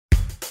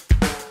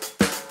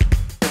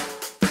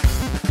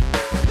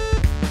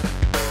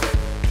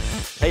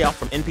Hey, y'all,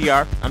 from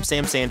NPR, I'm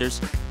Sam Sanders.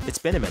 It's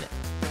been a minute.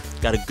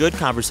 Got a good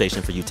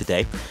conversation for you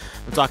today.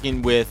 I'm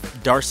talking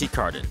with D'Arcy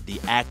Carden,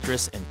 the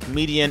actress and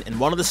comedian and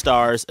one of the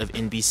stars of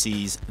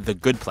NBC's The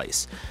Good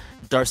Place.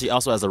 D'Arcy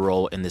also has a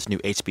role in this new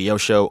HBO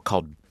show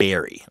called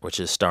Barry, which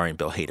is starring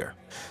Bill Hader.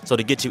 So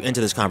to get you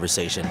into this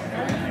conversation,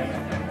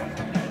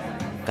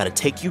 got to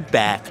take you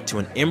back to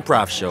an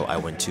improv show I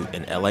went to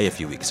in LA a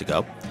few weeks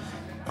ago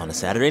on a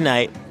Saturday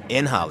night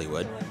in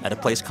Hollywood at a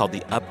place called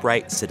the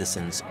Upright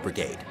Citizens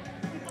Brigade.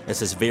 It's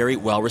this very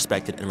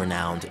well-respected and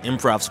renowned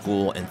improv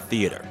school and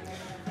theater.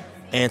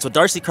 And so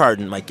D'Arcy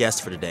Carden, my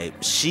guest for today,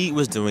 she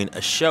was doing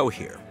a show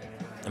here.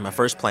 And my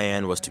first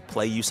plan was to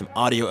play you some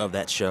audio of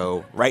that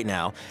show right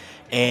now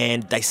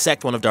and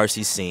dissect one of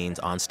D'Arcy's scenes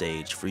on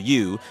stage for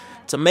you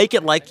to make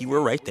it like you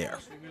were right there.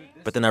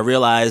 But then I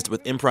realized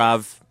with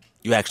improv,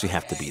 you actually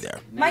have to be there.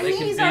 My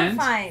knees are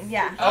fine,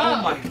 yeah.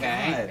 Oh my God.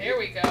 There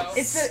we go.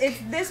 It's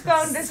this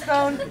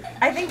bone.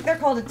 I think they're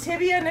called a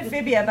tibia and a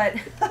fibia, but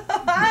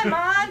I'm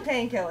on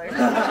painkillers.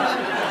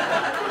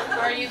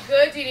 Are you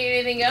good? Do you need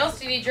anything else?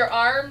 Do you need your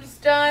arms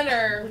done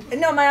or?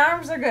 No, my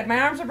arms are good. My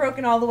arms are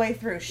broken all the way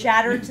through,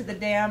 shattered to the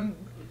damn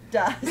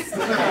dust.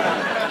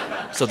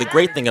 So the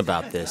great thing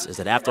about this is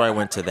that after I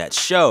went to that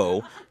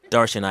show,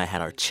 D'Arcy and I had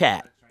our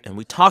chat. And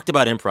we talked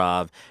about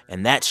improv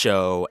and that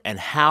show and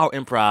how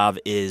improv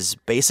is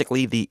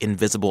basically the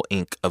invisible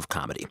ink of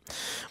comedy.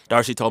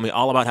 D'Arcy told me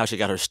all about how she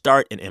got her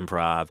start in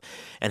improv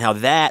and how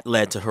that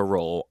led to her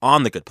role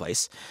on The Good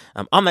Place.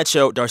 On that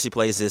show, D'Arcy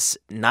plays this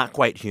not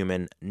quite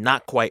human,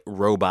 not quite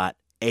robot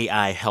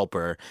AI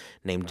helper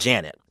named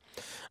Janet.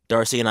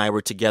 D'Arcy and I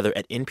were together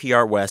at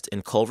NPR West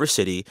in Culver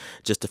City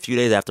just a few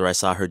days after I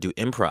saw her do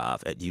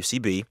improv at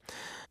UCB.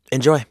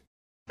 Enjoy.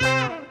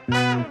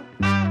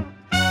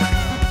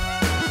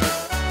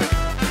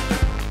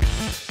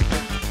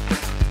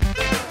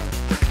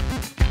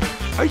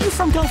 Are you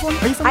from California?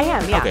 I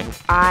am, yeah. Okay.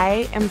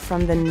 I am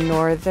from the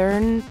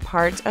northern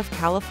part of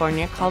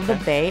California called the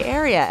Bay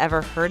Area.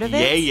 Ever heard of it?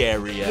 Yay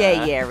area.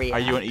 Yay area. Are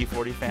you an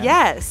E40 fan?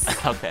 Yes.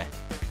 Okay,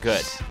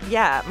 good.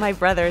 Yeah, my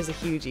brother is a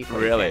huge E40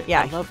 Really? fan.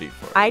 Yeah. I love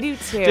E40. I do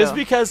too. Just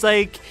because,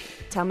 like...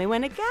 Tell me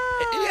when to go.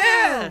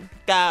 Yeah.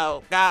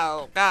 Go,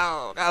 go,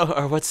 go, go.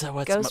 Or what's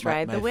Ghost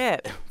ride the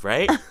whip.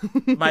 Right?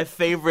 My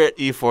favorite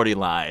E40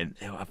 line.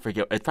 I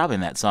forget. It's probably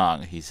in that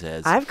song. He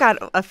says... I've got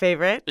a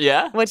favorite.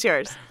 Yeah? What's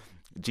yours?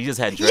 Jesus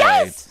had dreads,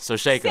 Yes! so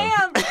shake 'em.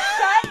 Sam,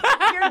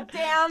 shut your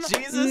damn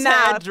Jesus mouth.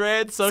 had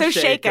dreads, so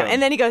shake 'em.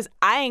 And then he goes,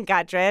 I ain't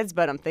got dreads,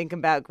 but I'm thinking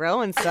about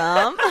growing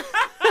some.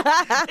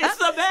 It's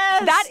the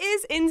best. That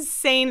is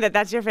insane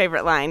that's your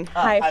favorite line.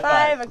 High high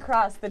five five.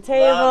 across the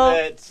table. Love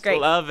it.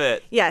 Great. Love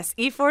it. Yes,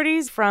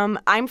 E40's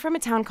I'm from a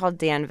town called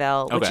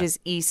Danville, which Okay. is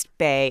East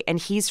Bay, and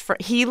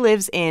he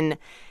lives in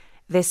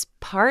this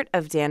part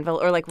of Danville,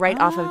 or like right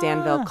off of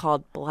Danville,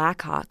 called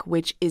Blackhawk,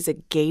 which is a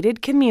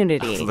gated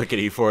community. Look at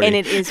E40. And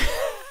it is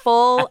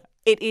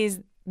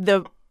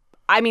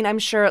I'm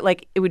sure,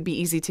 like, it would be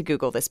easy to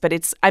Google this, but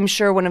I'm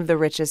sure one of the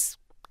richest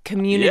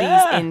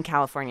communities in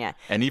California.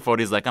 And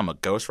E40's like, I'm a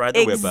ghost ride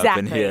the whip up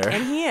in here.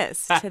 And he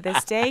is. To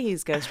this day,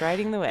 he's ghost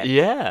riding the whip.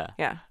 Yeah.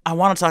 Yeah. I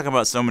want to talk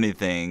about so many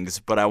things,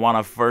 but I want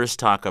to first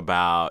talk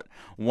about,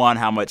 one,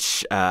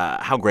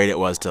 how great it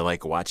was to,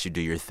 like, watch you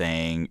do your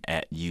thing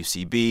at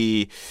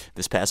UCB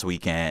this past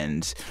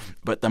weekend.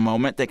 But the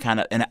moment that kind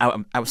of, and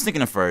I was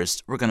thinking at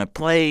first, we're going to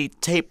play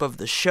tape of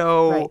the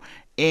show. Right.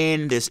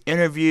 In this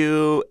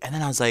interview, and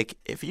then I was like,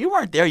 if you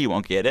weren't there, you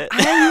won't get it.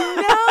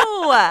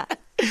 I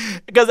know.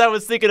 Because I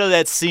was thinking of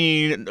that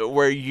scene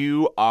where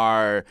you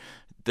are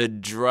the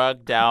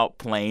drugged out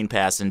plane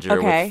passenger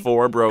with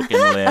 4 broken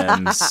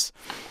limbs.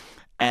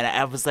 And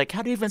I was like,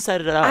 how do you even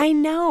set it up? I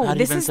know. How do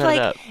you even set it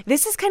up?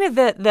 This is kind of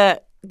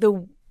the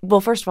well,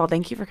 first of all,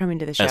 thank you for coming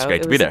to the show. It's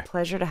great to be there. It was a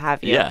pleasure to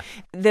have you. Yeah.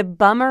 The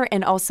bummer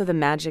and also the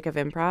magic of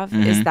improv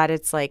is that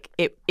it's like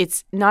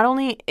it's not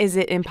only is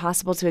it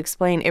impossible to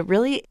explain,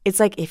 it's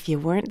like if you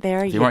weren't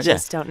there, you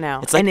just don't know.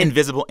 It's like and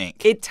invisible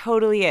ink. It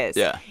totally is.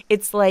 Yeah.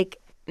 It's like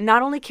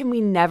not only can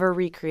we never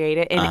recreate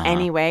it in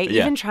any way,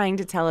 even trying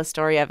to tell a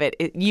story of it,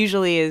 it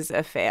usually is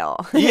a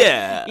fail.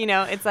 Yeah.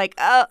 It's like,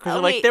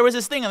 Because like, there was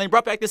this thing, and they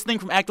brought back this thing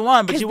from Act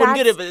 1, but you wouldn't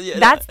get it. But,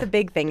 that's the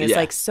big thing, is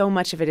like so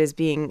much of it is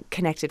being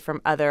connected from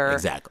other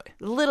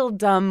little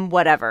dumb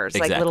whatevers,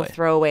 like little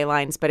throwaway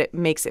lines, but it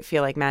makes it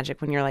feel like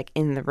magic when you're like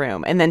in the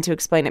room. And then to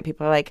explain it,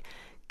 people are like,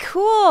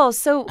 cool,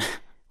 so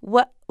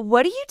what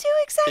do you do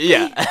exactly?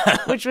 Yeah.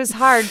 Which was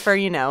hard for,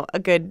 a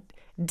good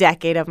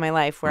decade of my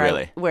life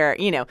where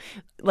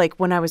like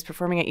when I was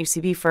performing at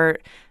UCB for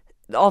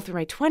all through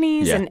my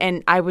 20s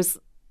and I was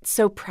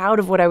so proud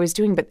of what I was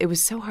doing, but it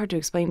was so hard to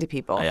explain to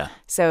people. Yeah.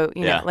 So,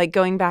 like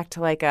going back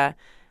to like a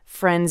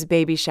friend's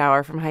baby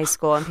shower from high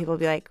school and people would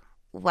be like,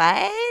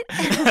 what?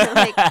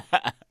 Like,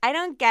 I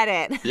don't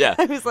get it. Yeah.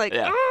 I was like,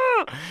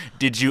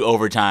 Did you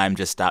over time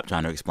just stop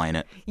trying to explain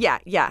it?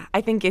 Yeah.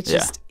 I think it's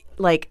just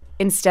like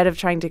instead of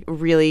trying to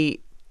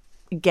really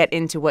get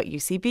into what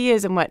UCB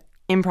is and what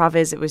improv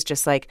is, it was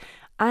just like,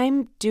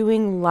 I'm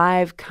doing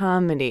live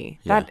comedy.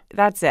 Yeah.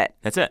 That's it.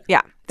 That's it.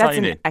 Yeah. That's all That's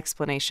you an need.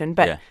 explanation.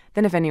 But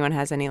then if anyone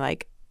has any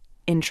like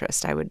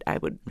interest, I would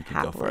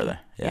happily go further.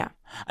 Yeah.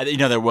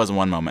 There was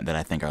one moment that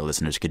I think our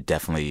listeners could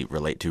definitely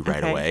relate to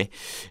right away.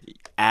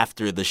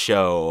 After the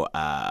show,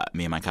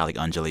 me and my colleague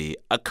Anjali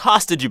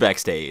accosted you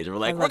backstage. We're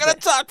like, we're going to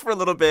talk for a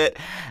little bit.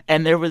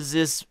 And there was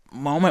this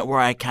moment where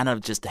I kind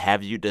of just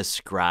have you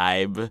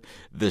describe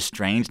the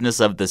strangeness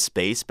of the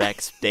space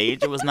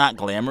backstage. It was not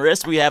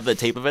glamorous. We have the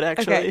tape of it,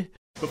 actually. Okay.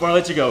 Before I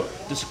let you go,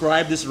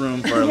 describe this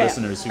room for our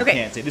listeners who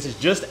can't see. This is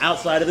just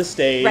outside of the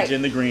stage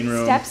in the green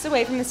room. Steps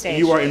away from the stage.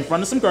 You are in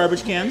front of some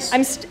garbage cans.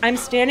 I'm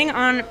standing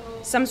on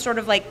some sort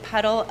of like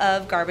puddle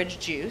of garbage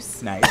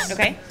juice. Nice.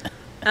 Okay.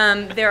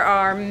 There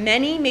are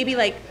maybe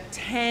like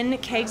 10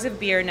 kegs of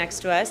beer next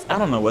to us. I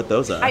don't know what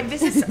those are.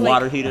 This is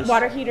water heaters.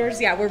 Water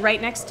heaters. Yeah, we're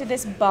right next to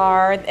this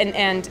bar,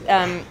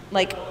 and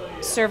like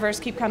servers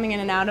keep coming in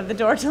and out of the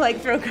door to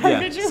like throw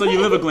garbage away. So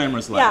you live a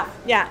glamorous life.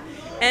 Yeah.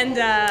 And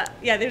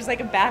there's like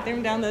a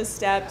bathroom down those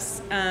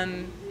steps.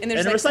 And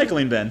there's a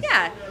recycling bin.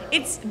 Yeah,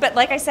 but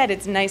like I said,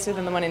 it's nicer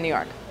than the one in New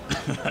York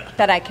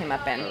that I came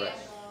up in.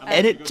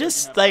 And it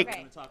just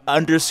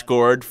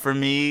underscored for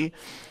me,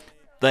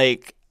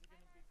 like,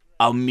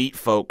 I'll meet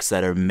folks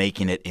that are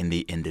making it in the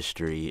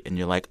industry, and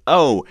you're like,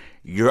 oh,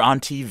 you're on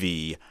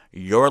TV.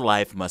 Your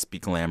life must be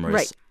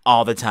glamorous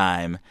all the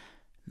time.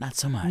 Not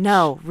so much.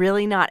 No,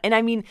 really not. And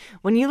I mean,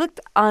 when you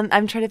looked on,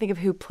 I'm trying to think of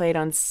who played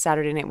on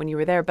Saturday night when you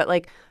were there, but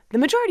like the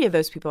majority of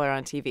those people are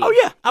on TV. Oh,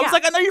 yeah. I was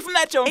like, I know you're from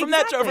that show, from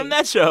that show, from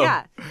that show.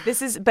 Yeah.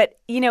 But,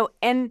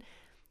 and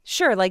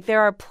sure, like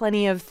there are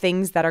plenty of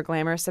things that are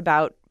glamorous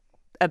about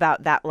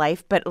that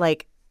life, but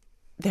like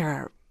there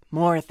are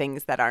more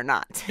things that are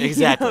not.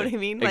 Exactly. You know what I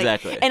mean? Like,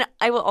 exactly. And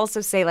I will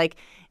also say, like,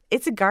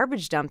 it's a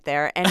garbage dump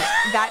there, and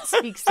that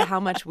speaks to how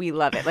much we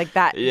love it. Like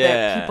that,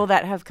 the people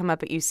that have come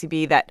up at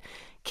UCB that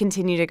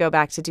continue to go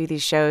back to do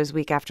these shows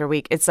week after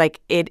week. It's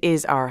like it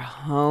is our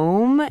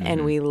home,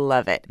 and we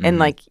love it. And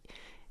like,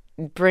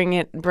 bring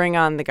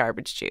on the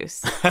garbage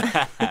juice.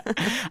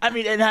 I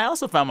mean, and I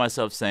also found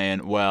myself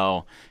saying,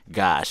 well,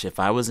 gosh, if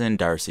I was in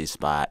Darcy's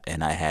spot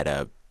and I had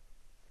a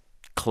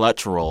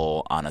clutch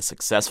role on a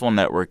successful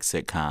network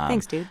sitcom,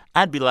 thanks, dude,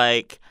 I'd be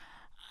like,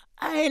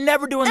 I ain't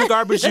never doing the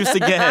garbage juice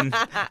again.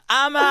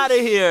 I'm out of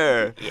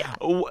here. Yeah.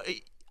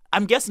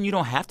 I'm guessing you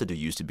don't have to do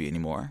used to be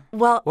anymore.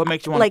 Well, what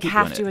makes you want to keep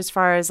have doing to it? As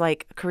far as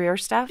like career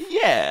stuff?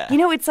 Yeah.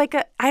 It's like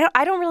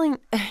I don't really.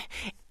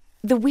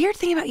 The weird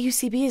thing about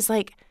UCB is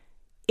like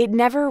it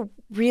never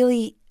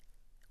really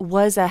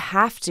was a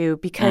have to,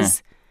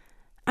 because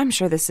I'm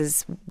sure this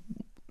is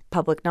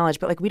public knowledge,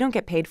 but like we don't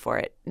get paid for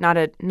it, not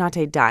a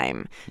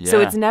dime. Yeah. So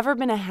it's never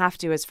been a have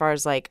to as far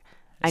as like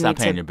it's not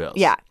paying your bills.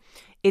 Yeah,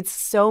 it's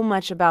so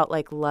much about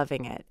like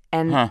loving it,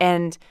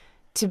 and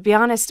to be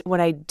honest, when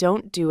I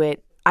don't do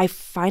it, I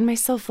find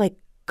myself like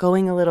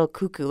going a little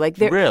cuckoo. Like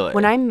really?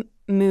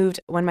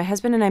 When my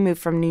husband and I moved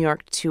from New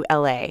York to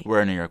LA.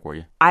 Where in New York were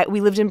you?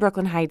 We lived in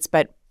Brooklyn Heights,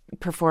 but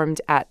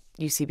performed at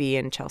UCB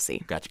in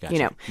Chelsea.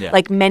 Gotcha.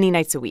 Like many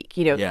nights a week.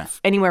 Yeah.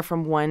 Anywhere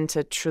from 1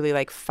 to truly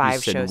like 5 you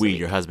said shows. We, a week.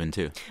 your husband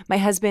too. My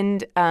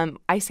husband,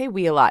 I say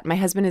we a lot. My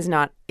husband is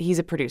not. He's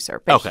a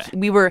producer, but okay.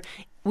 we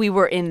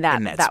were in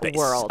that space.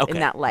 world, okay. in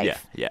that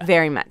life, yeah.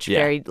 very much,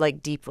 very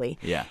like deeply.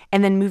 Yeah.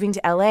 And then moving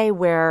to LA,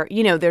 where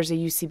there's a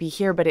UCB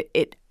here, but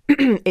it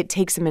it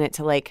takes a minute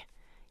to like.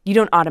 You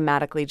don't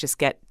automatically just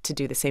get to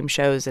do the same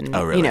shows, and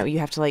you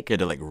have to like you had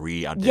to like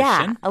re-audition.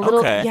 Yeah, a little.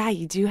 Okay. Yeah,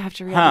 you do have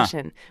to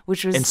re-audition,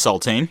 which was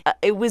insulting.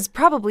 It was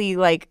probably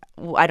like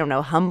I don't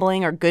know,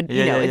 humbling or good.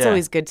 It's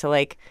always good to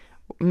like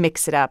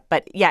mix it up,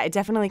 but yeah, it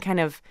definitely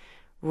kind of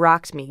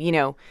rocked me.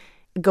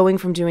 Going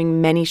from doing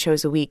many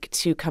shows a week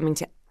to coming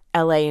to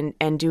LA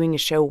and doing a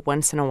show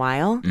once in a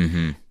while.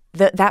 Mm-hmm.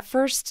 That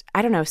first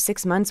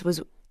 6 months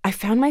was. I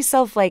found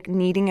myself like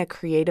needing a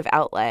creative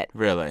outlet.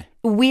 Really?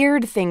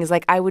 Weird things.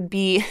 Like I'd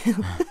be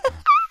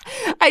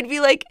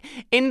like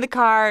in the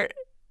car,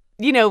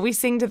 we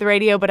sing to the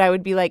radio, but I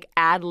would be like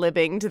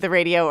ad-libbing to the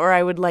radio, or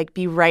I would like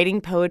be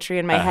writing poetry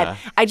in my head.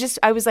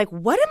 I was like,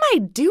 what am I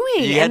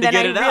doing? And then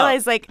I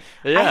realized like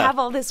I have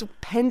all this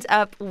pent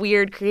up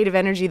weird creative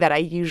energy that I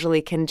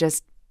usually can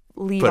just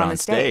leave Put on the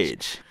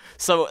stage.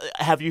 So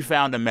have you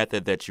found a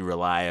method that you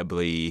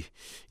reliably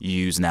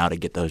use now to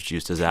get those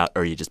juices out,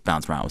 or you just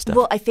bounce around with stuff?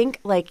 Well, I think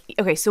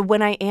so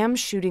when I am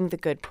shooting The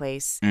Good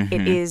Place,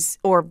 it is,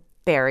 or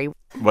Barry.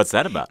 What's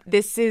that about?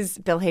 This is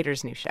Bill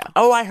Hader's new show.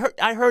 Oh, I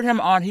heard him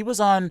on, he was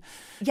on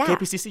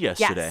KPCC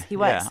yesterday. Yes, he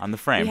was. Yeah, on The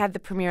Frame. We had the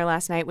premiere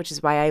last night, which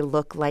is why I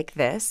look like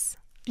this.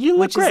 You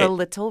look great. Which is a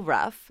little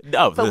rough.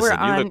 Oh, but listen,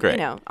 we're you look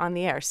great. On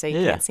the air, so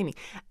you can't see me.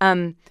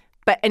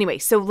 But anyway,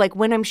 so like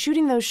when I'm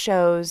shooting those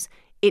shows,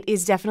 it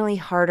is definitely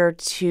harder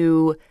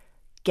to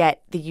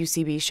get the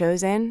UCB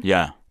shows in.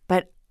 Yeah.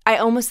 But I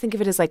almost think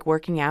of it as like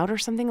working out or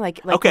something.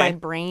 Like my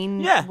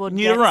brain will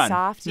need get a run,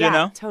 soft.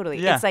 Totally.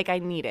 Yeah. It's like I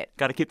need it.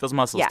 Got to keep those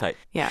muscles tight.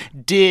 Yeah.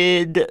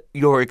 Did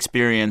your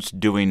experience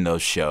doing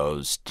those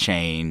shows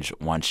change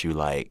once you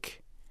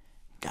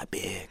got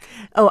big?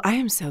 Oh, I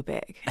am so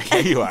big. Yeah,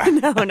 you are.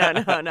 No.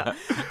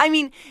 I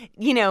mean,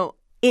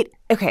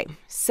 okay,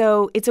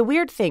 so it's a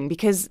weird thing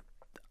because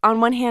on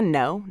one hand,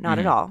 no, not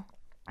at all.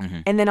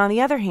 Mm-hmm. And then on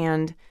the other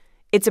hand,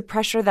 it's a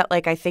pressure that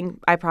like I think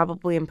I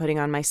probably am putting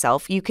on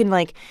myself. You can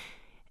like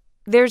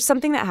there's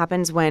something that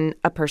happens when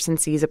a person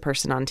sees a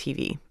person on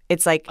TV.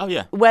 It's like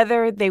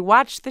whether they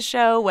watch the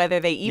show, whether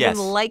they even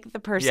like the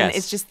person,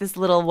 it's just this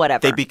little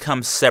whatever. They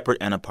become separate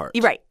and apart.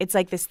 You're right. It's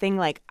like this thing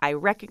like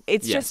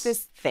it's just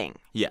this thing.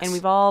 Yes. And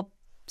we've all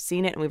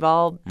seen it and we've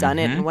all done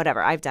it and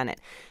whatever. I've done it.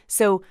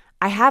 So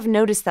I have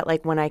noticed that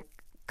like when I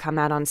come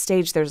out on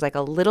stage, there's like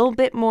a little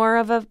bit more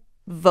of a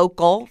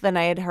vocal than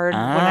I had heard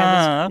when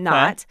I was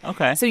not.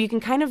 Okay. So you can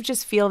kind of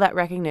just feel that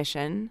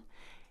recognition,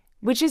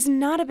 which is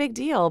not a big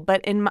deal,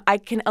 but I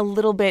can a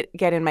little bit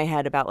get in my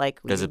head about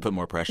like... Does it put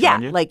more pressure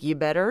on you? Yeah, like you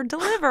better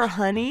deliver,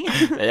 honey.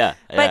 Yeah.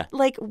 But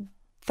like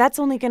that's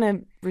only going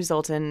to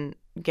result in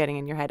getting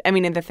in your head. I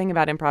mean, and the thing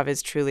about improv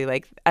is truly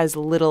like as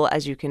little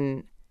as you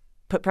can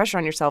put pressure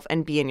on yourself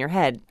and be in your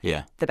head,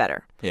 the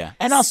better. Yeah.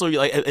 And also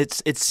like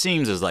it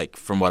seems as like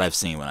from what I've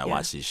seen when I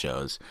watch these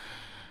shows,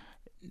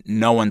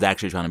 no one's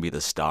actually trying to be the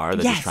star.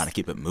 They're just trying to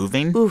keep it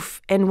moving.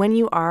 Oof. And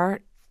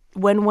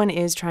when one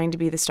is trying to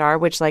be the star,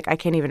 which like I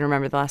can't even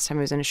remember the last time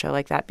I was in a show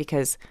like that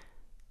because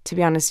to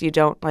be honest, you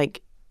don't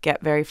like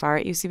get very far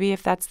at UCB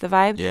if that's the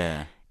vibe.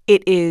 Yeah.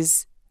 It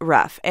is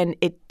rough and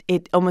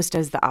it almost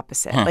does the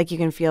opposite. Like you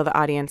can feel the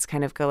audience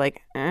kind of go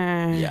like,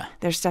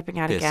 they're stepping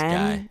out this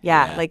again. Guy.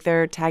 Yeah, like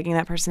they're tagging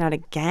that person out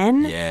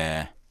again.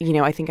 Yeah. You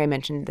know, I think I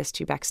mentioned this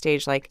too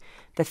backstage. Like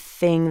the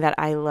thing that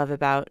I love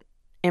about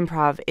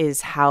improv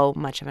is how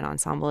much of an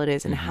ensemble it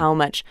is and how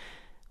much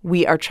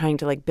we are trying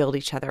to like build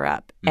each other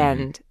up.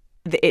 And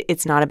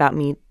it's not about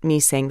me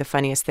saying the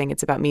funniest thing.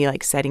 It's about me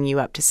like setting you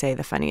up to say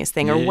the funniest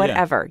thing or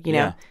whatever, you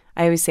know.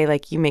 I always say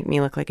like you make me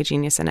look like a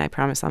genius and I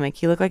promise I'll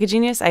make you look like a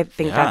genius. I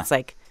think that's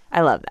like, I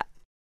love that.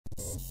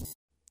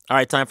 All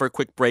right, time for a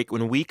quick break.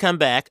 When we come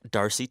back,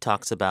 Darcy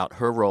talks about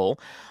her role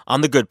on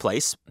The Good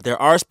Place.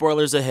 There are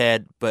spoilers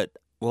ahead, but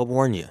we'll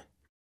warn you.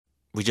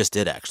 We just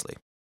did, actually.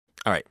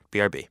 All right,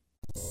 BRB.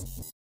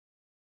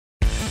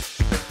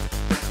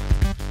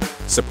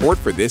 Support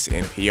for this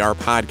NPR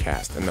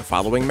podcast and the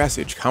following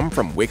message come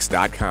from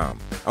Wix.com,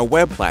 a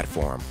web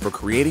platform for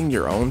creating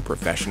your own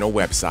professional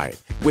website.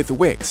 With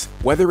Wix,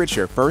 whether it's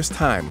your first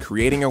time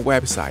creating a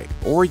website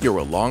or you're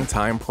a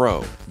longtime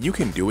pro, you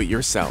can do it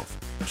yourself.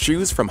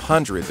 Choose from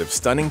hundreds of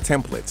stunning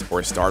templates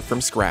or start from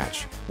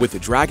scratch. With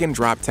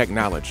drag-and-drop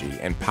technology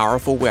and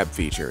powerful web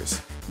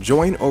features,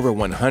 join over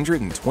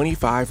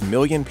 125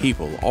 million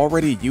people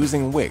already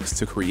using Wix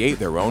to create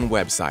their own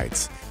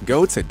websites.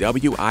 Go to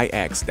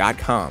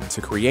Wix.com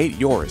to create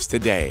yours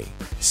today.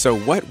 So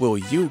what will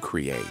you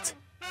create?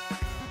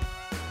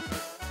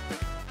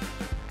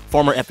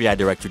 Former FBI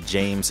Director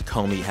James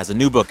Comey has a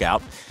new book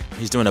out.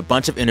 He's doing a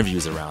bunch of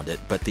interviews around it,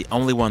 but the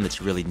only one that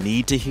you really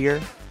need to hear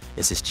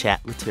is his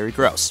chat with Terry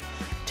Gross.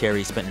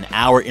 Terry spent an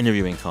hour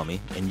interviewing Comey,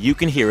 and you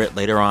can hear it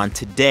later on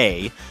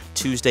today,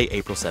 Tuesday,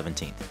 April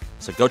 17th.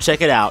 So go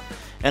check it out.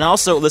 And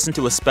also listen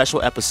to a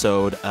special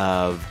episode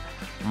of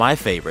My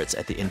Favorites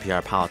at the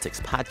NPR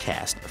Politics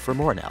podcast for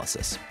more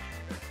analysis.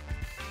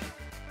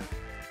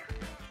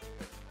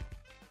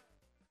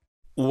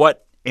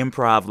 What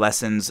improv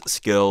lessons,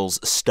 skills,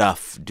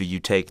 stuff do you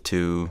take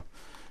to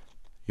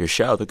your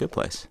show, The Good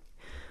Place?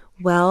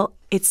 Well,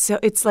 it's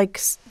like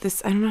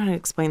this, I don't know how to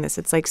explain this.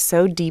 It's like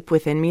so deep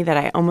within me that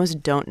I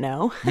almost don't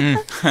know.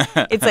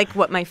 It's like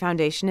what my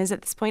foundation is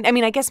at this point. I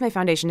mean, I guess my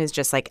foundation is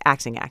just like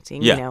acting,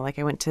 you know, like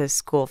I went to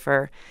school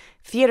for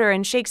theater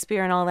and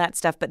Shakespeare and all that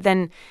stuff. But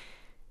then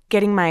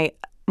getting my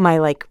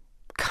like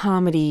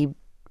comedy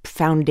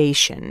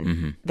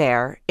foundation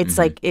there, it's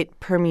like it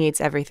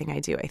permeates everything I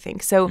do, I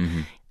think. So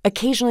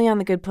occasionally on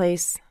The Good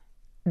Place,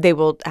 they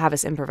will have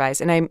us improvise.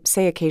 And I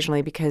say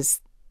occasionally because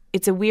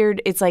it's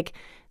like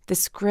the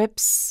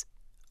scripts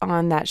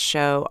on that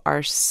show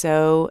are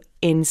so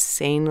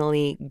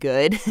insanely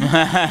good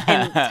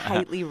and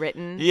tightly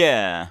written.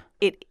 Yeah.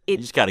 You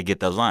just got to get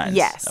those lines.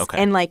 Yes. Okay.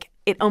 And like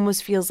it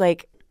almost feels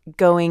like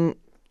going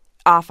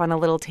off on a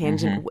little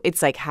tangent.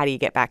 It's like, how do you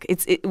get back?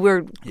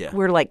 We're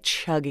like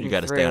chugging. You got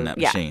to through. stay on that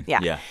machine.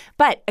 Yeah.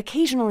 But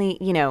occasionally,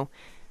 you know,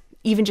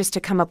 even just to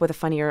come up with a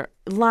funnier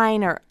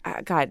line or,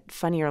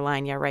 funnier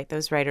line. Yeah, right,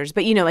 those writers.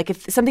 But, you know, like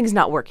if something's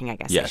not working, I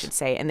guess I should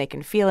say, and they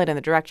can feel it, and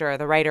the director or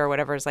the writer or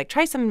whatever is like,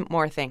 try some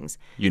more things.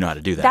 You know how to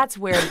do that. That's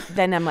where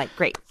then I'm like,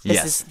 great.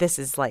 This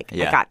is like,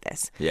 I got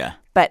this. Yeah.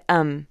 But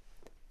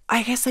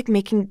I guess like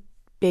making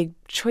big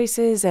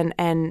choices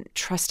and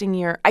trusting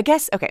your, I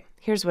guess, okay,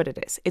 here's what it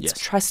is. It's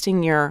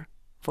trusting your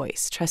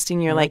voice,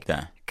 trusting your like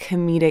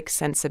comedic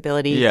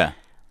sensibility. Yeah.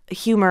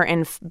 Humor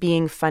and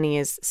being funny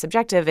is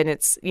subjective, and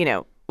it's, you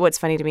know, what's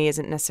funny to me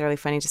isn't necessarily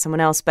funny to someone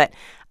else, but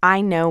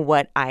I know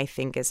what I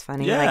think is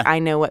funny. Yeah. Like I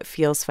know what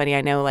feels funny. I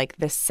know like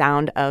the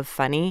sound of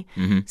funny.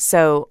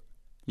 So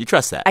you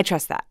trust that. I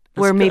trust that.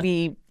 That's where good.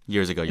 maybe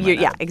years ago you might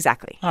not have.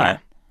 Exactly. All right.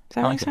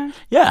 Does that make sense?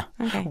 Yeah.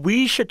 Okay.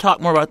 We should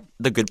talk more about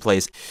The Good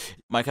Place.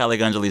 My colleague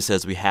Anjali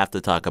says we have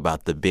to talk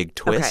about the big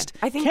twist.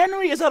 Okay. I think, can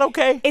we? Is that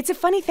okay? It's a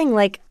funny thing.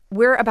 Like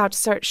we're about to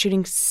start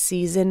shooting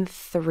season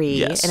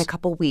 3 in a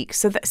couple weeks.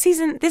 So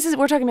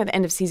we're talking about the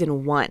end of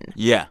season 1.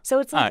 Yeah. So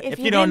it's like, if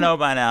you don't know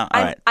by now,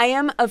 all right. I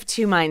am of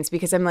two minds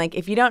because I'm like,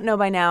 if you don't know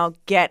by now,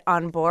 get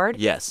on board.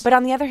 Yes. But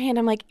on the other hand,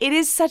 I'm like, it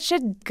is such a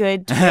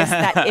good twist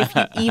that if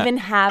you even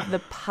have the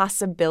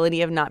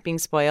possibility of not being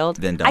spoiled,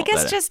 then don't I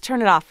guess just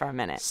turn it off for a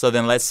minute. So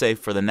then let's say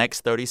for the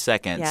next 30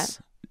 seconds,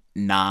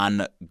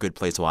 non-Good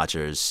Place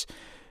watchers,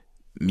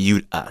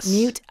 mute us.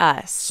 Mute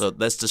us. So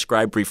let's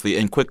describe briefly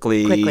and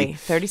quickly.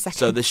 30 seconds.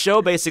 So the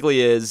show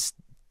basically is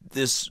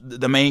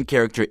the main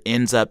character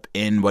ends up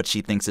in what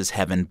she thinks is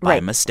heaven by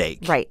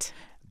mistake. Right.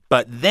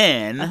 But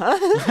then,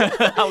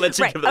 I'll let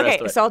you give the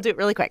rest of it. So I'll do it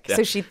really quick. Yeah.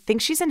 So she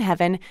thinks she's in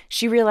heaven.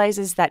 She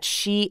realizes that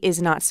she is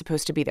not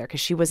supposed to be there because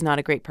she was not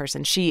a great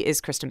person. She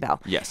is Kristen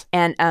Bell. Yes.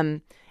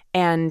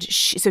 And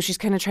so she's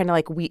kind of trying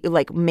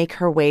to make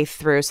her way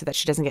through so that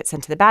she doesn't get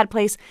sent to the bad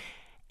place.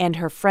 And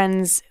her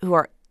friends who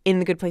are in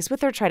the good place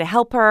with her try to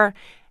help her.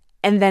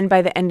 And then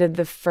by the end of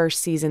the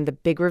first season, the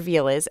big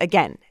reveal is,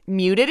 again,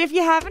 muted if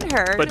you haven't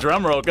heard. But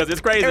drum roll, because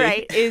it's crazy.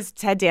 Right, is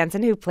Ted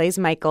Danson, who plays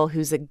Michael,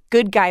 who's a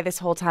good guy this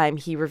whole time.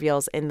 He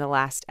reveals in the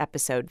last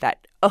episode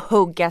that,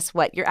 oh, guess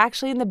what? You're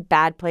actually in the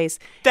bad place.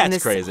 That's and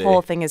this crazy.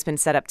 Whole thing has been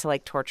set up to,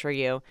 torture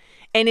you.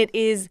 And it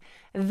is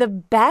the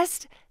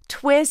best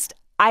twist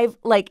I've,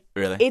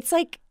 Really? It's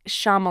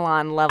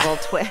Shyamalan level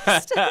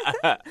twist.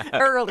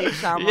 Early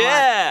Shyamalan.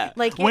 Yeah.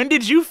 When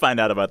did you find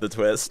out about the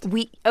twist?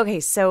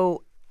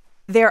 So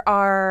there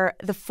are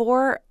the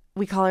 4,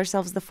 we call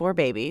ourselves the 4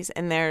 babies,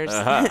 and there's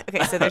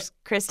so there's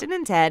Kristen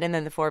and Ted, and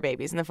then the 4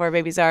 babies, and the 4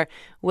 babies are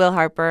Will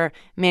Harper,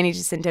 Manny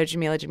Jacinto,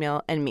 Jamila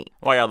Jamil, and me.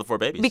 Why are the 4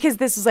 babies? Because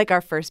this is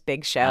our first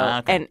big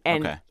show,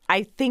 and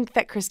I think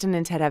that Kristen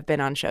and Ted have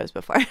been on shows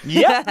before.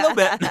 Yeah, a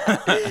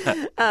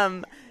little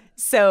bit.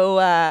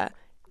 So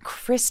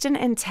Kristen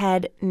and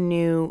Ted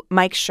knew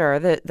Mike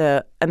Schur,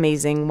 the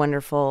amazing,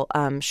 wonderful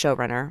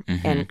showrunner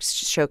and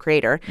show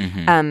creator.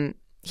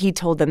 He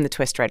told them the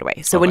twist right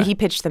away. So when he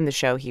pitched them the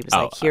show, he was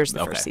here's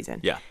the first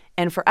season. Yeah.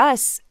 And for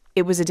us,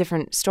 it was a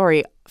different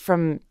story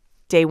from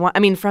day one. I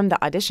mean, from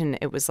the audition,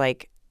 it was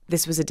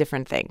this was a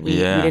different thing. We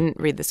didn't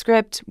read the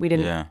script. We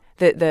didn't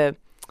the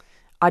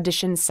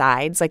audition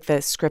sides,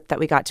 the script that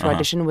we got to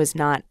audition was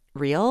not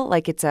real.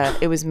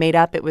 It was made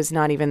up. It was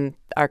not even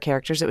our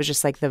characters. It was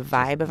just the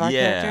vibe of our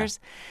characters.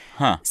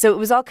 Huh. So it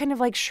was all kind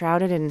of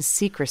shrouded in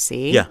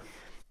secrecy. Yeah.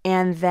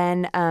 And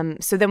then,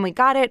 so then we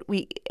got it.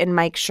 And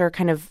Mike Schur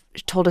kind of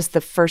told us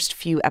the first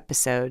few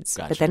episodes.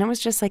 Gotcha. But then it was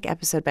just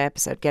episode by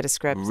episode, get a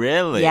script.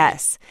 Really?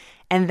 Yes.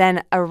 And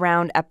then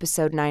around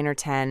episode 9 or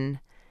 10,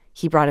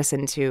 he brought us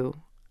into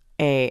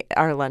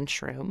our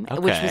lunchroom,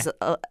 which was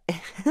a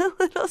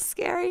little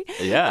scary.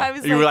 Yeah.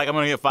 You were I'm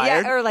going to get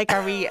fired? Yeah, or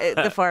are we,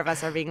 the 4 of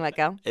us are being let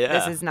go? Yeah.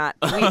 This is not,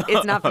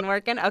 it's not been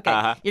working?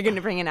 Okay. You're going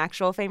to bring in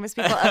actual famous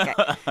people? Okay.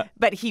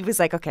 But he was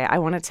okay, I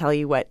want to tell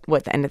you what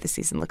the end of the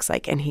season looks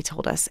like. And he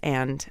told us,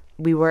 and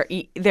we were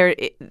there,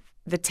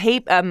 the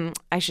tape,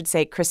 I should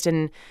say,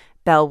 Kristen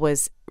Bell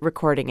was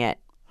recording it.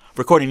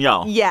 Recording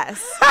y'all?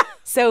 Yes.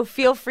 So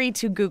feel free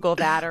to Google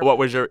that. Or what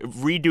was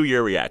redo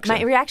your reaction?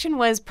 My reaction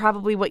was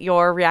probably what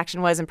your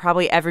reaction was, and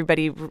probably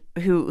everybody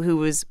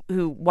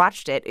who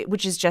watched it,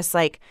 which is just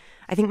I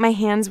think my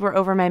hands were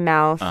over my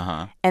mouth,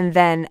 and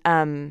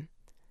then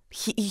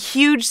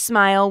huge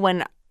smile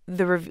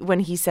when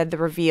he said the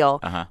reveal,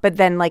 but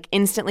then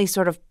instantly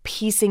sort of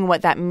piecing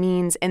what that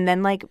means, and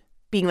then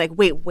being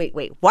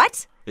wait,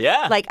 what?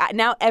 Yeah.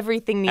 Now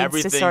everything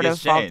needs to sort of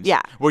fall.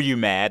 Yeah. Were you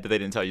mad that they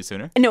didn't tell you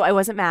sooner? No, I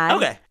wasn't mad.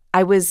 Okay.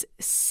 I was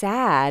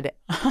sad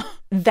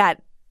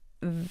that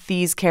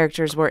these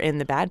characters were in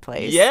the bad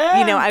place. Yeah.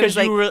 I was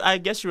I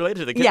guess you related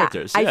to the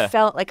characters. Yeah. I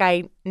felt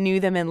I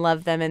knew them and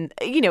loved them, and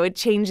it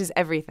changes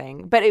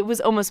everything. But it was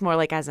almost more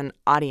as an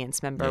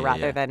audience member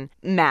rather than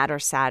mad or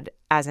sad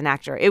as an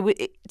actor.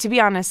 To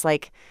be honest,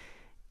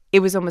 it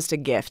was almost a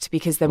gift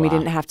because then we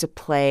didn't have to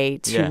play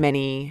too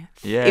many.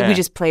 Yeah. We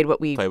just played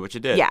what we played what you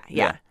did.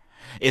 Yeah.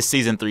 Is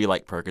season 3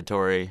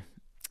 purgatory?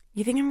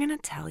 You think I'm gonna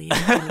tell you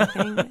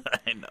anything?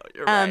 I know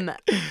you're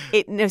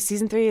right.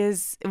 Season 3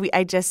 is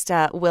I just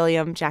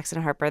William Jackson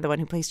Harper, the one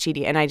who plays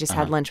Chidi, and I just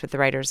had lunch with the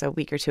writers a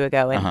week or 2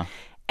 ago,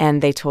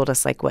 and they told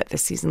us what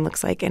this season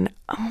looks like, and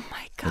oh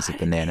my god, is it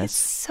bananas? It's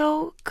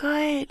so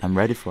good. I'm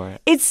ready for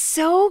it. It's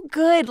so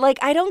good.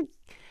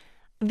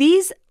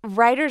 These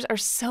writers are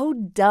so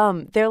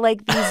dumb. They're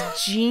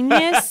these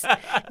genius.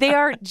 They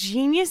are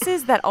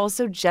geniuses that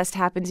also just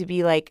happen to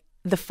be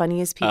the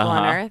funniest people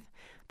on earth.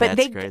 But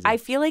That's crazy. I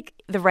feel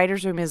the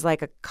writer's room is a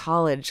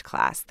college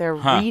class. They're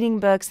reading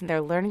books and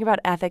they're learning about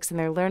ethics and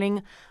they're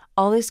learning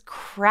all this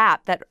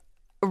crap that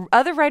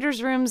other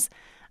writers' rooms,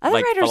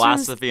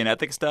 philosophy and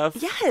ethics stuff?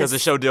 Yes. Because the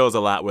show deals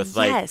a lot with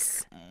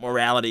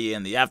morality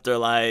and the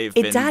afterlife.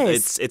 It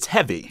does. It's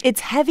heavy. It's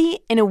heavy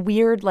in a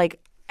weird,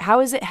 how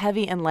is it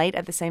heavy and light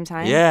at the same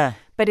time? Yeah.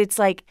 But it's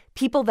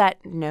people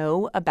that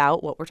know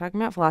about what we're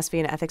talking about, philosophy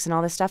and ethics and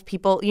all this stuff,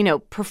 people,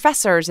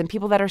 professors and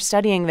people that are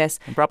studying this.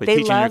 And probably they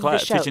teaching love your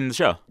class, the show. teaching the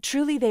show.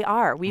 Truly, they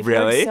are. We've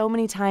Really? heard so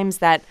many times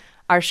that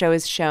our show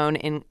is shown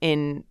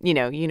in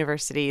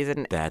universities,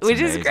 and That's which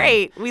amazing. is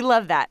great. We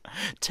love that.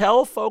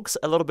 Tell folks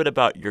a little bit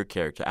about your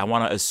character. I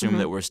want to assume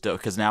that we're still,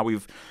 because now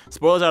we've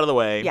spoilers out of the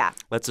way. Yeah.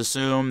 Let's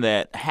assume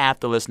that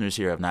half the listeners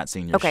here have not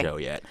seen your show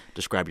yet.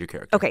 Describe your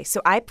character. Okay,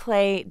 so I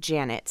play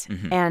Janet,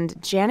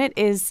 and Janet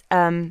is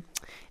the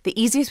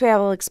easiest way I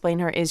will explain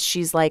her is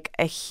she's like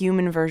a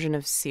human version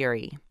of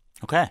Siri.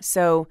 Okay.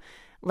 So,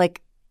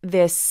 like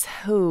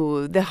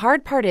the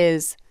hard part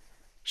is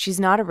she's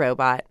not a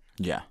robot.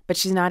 Yeah. But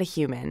she's not a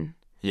human.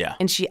 Yeah.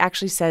 And she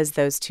actually says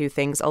those two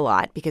things a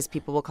lot because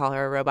people will call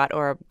her a robot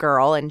or a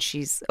girl, and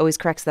she's always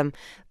corrects them.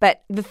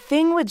 But the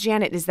thing with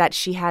Janet is that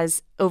she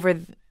has, over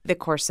the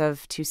course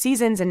of 2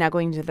 seasons and now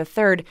going to the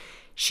 3rd,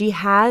 she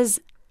has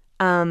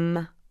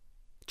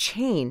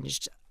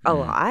changed a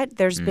lot.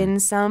 There's been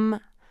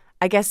some,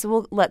 I guess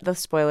we'll let the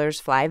spoilers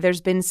fly.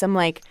 There's been some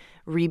like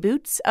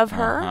reboots of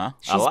her.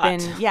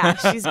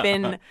 She's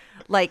been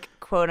like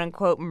quote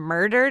unquote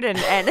murdered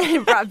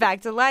and brought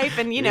back to life.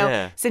 And,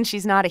 since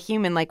she's not a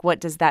human, like what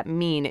does that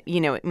mean?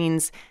 It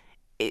means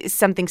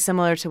something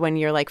similar to when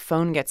your like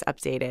phone gets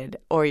updated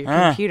or your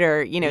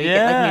computer, you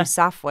get like new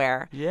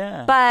software.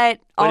 Yeah. But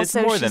it's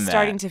also more she's than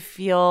starting that. to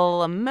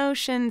feel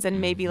emotions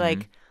and maybe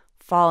like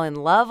fall in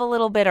love a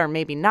little bit or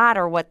maybe not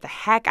or what the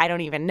heck. I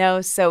don't even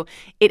know. So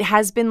it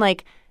has been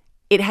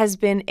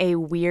a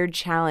weird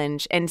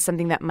challenge and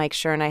something that Mike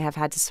Schur and I have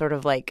had to sort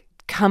of like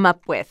come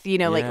up with,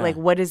 like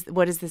what is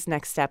this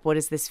next step? What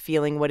is this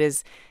feeling?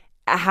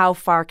 How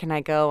far can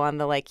I go on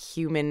the like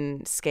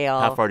human scale?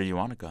 How far do you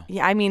want to go?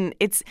 Yeah, I mean,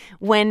 it's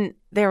when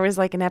there was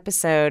like an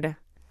episode,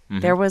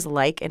 there was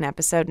like an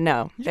episode.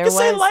 No, there was.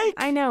 Say like.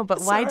 I know, but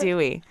why do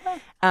we?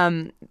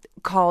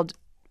 Called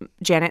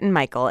Janet and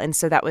Michael, and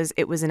so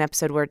it was an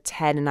episode where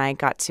Ted and I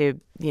got to,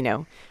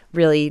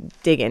 really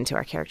dig into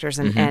our characters,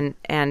 and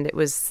it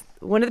was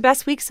one of the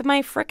best weeks of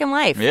my frickin'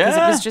 life because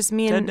it was just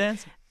me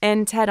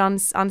and Ted on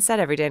set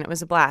every day, and it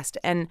was a blast.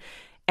 And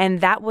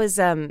that was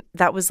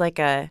like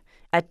a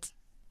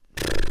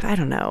I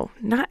don't know,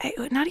 not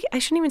I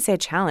shouldn't even say a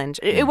challenge.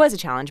 It was a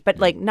challenge, but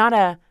like not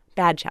a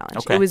bad challenge.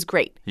 Okay. It was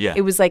great. Yeah.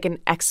 It was like an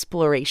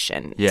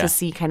exploration to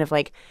see kind of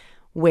like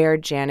where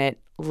Janet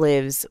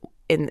lives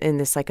in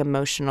this like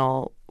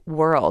emotional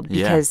world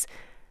because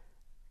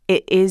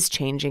it is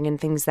changing, and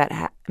things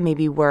that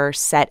maybe were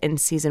set in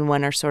season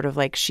 1 are sort of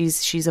like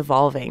she's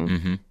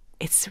evolving.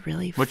 It's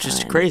really fun. Which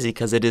is crazy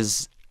because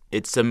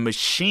it's a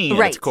machine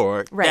at its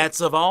core that's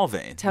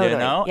evolving.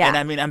 Totally. Yeah. And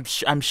I mean,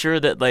 I'm sure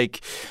that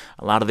like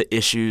a lot of the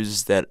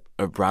issues that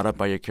are brought up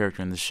by your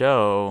character in the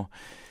show,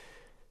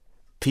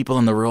 people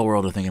in the real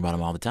world are thinking about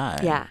them all the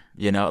time. Yeah.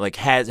 Like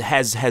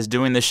has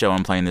doing this show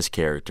and playing this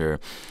character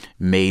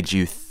made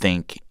you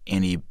think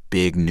any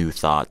big new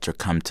thoughts or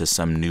come to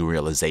some new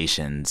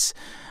realizations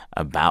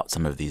about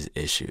some of these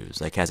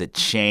issues? Like, has it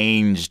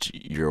changed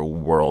your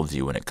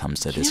worldview when it comes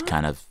to this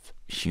kind of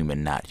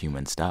human, not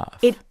human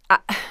stuff?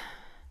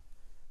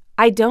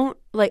 I don't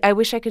like. I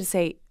wish I could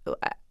say,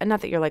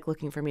 not that you're like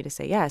looking for me to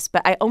say yes,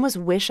 but I almost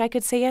wish I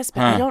could say yes,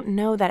 but I don't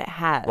know that it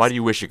has. Why do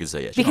you wish you could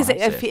say yes? Because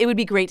it would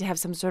be great to have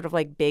some sort of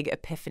like big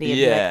epiphany and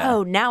be like,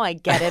 oh, now I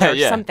get it or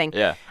something.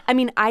 Yeah. I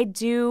mean, I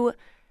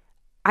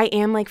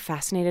am like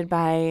fascinated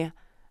by,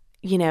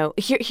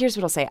 here's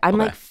what I'll say. I'm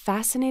like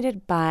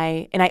fascinated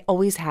by, and I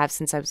always have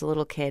since I was a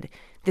little kid,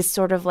 this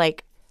sort of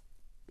like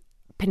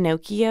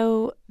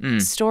Pinocchio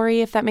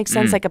story, if that makes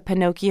sense, like a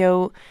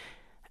Pinocchio.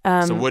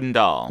 It's a wooden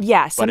doll.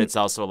 Yes. But it's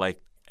also like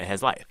it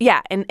has life.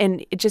 Yeah, and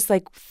it just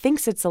like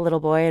thinks it's a little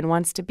boy and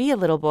wants to be a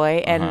little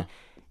boy, and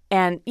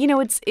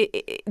it's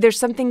there's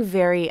something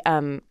very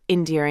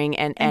endearing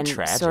and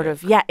tragic. Sort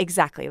of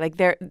exactly like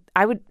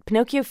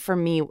Pinocchio for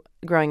me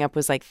growing up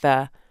was like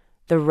the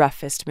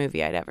roughest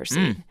movie I'd ever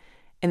seen,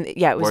 and it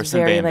was worse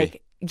very than Bambi.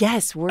 like.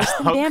 Yes, worse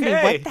than Bambi.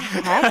 What the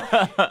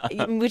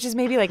heck? Which is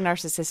maybe like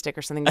narcissistic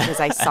or something because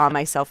I saw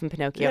myself in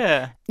Pinocchio.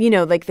 Yeah.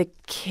 Like the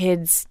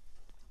kids.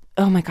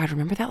 Oh my God!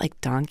 Remember that like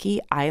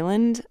Donkey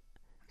Island?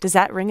 Does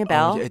that ring a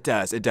bell? Oh, it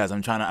does.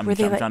 I'm trying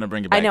to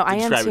bring it back. I know. I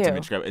am too.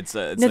 Describe it. It's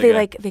no,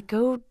 like they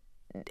go.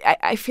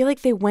 I feel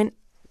like they went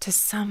to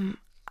some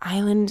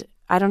island.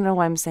 I don't know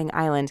why I'm saying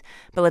island,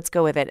 but let's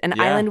go with it. An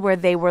island where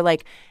they were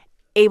like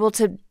able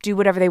to do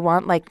whatever they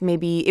want. Like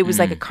maybe it was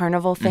like a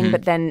carnival thing,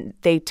 but then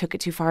they took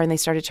it too far and they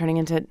started turning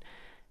into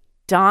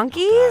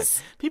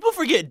donkeys. People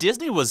forget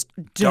Disney was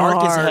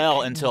dark as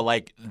hell until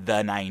like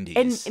the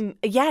 90s. And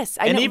yes,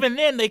 I and know. even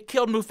then they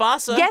killed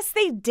Mufasa. Yes,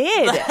 they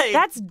did. Like,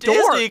 That's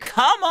dork. Disney,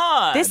 come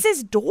on. This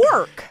is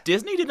dork.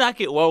 Disney did not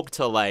get woke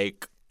till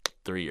like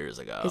 3 years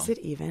ago. Is it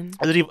even?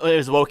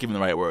 Is woke even the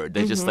right word?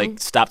 They just like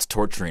stopped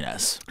torturing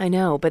us. I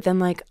know, but then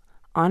like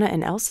Anna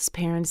and Elsa's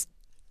parents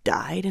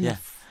died.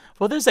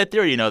 Well, there's that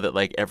theory, that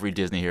like every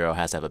Disney hero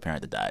has to have a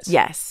parent that dies.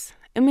 Yes.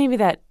 And maybe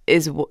that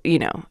is,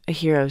 a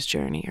hero's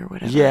journey or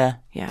whatever. Yeah.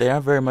 They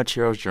are very much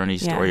hero's journey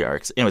story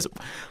arcs. Anyways,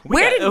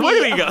 where did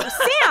we go?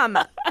 Sam!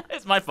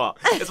 It's my fault.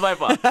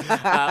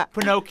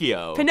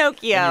 Pinocchio.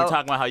 Pinocchio. And you were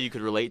talking about how you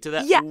could relate to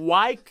that. Yeah.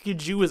 Why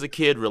could you as a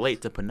kid relate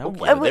to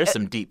Pinocchio? There's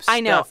some deep stuff I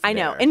know.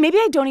 there. And maybe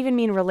I don't even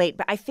mean relate,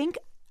 but I think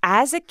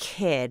as a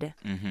kid,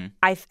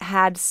 I've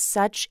had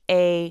such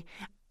I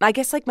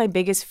guess like my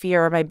biggest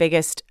fear or my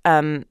biggest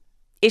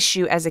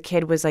issue as a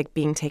kid was like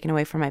being taken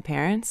away from my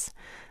parents.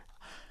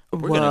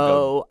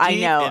 Whoa,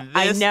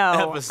 I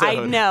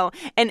know.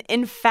 And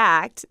in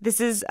fact,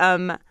 this is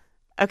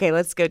okay,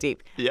 let's go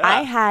deep. Yeah.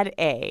 I had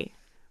a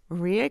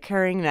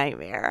reoccurring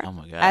nightmare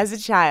as a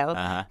child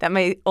that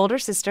my older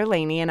sister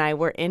Lainey and I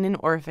were in an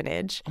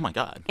orphanage. Oh my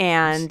God.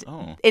 And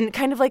in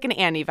kind of like an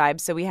Annie vibe.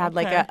 So we had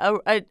like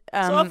so a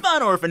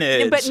fun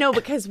orphanage. But no,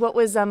 because what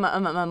was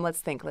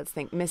let's think.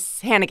 Miss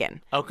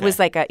Hannigan was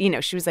like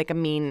she was like a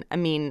mean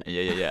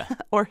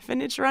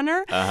orphanage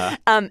runner.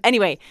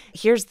 Anyway,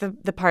 here's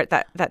the part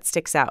that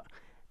sticks out.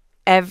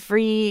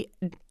 Every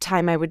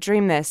time I would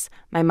dream this,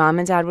 my mom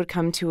and dad would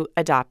come to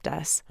adopt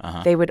us.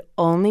 They would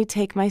only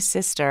take my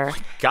sister. Oh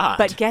my God.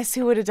 But guess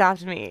who would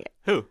adopt me?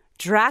 Who?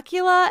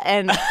 Dracula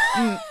and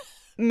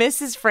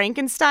Mrs.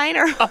 Frankenstein.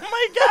 Oh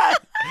my God.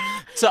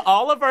 To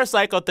all of our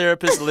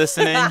psychotherapists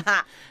listening,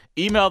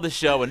 email the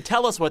show and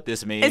tell us what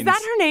this means. Is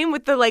that her name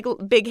with the like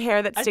big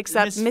hair that sticks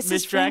up?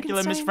 Miss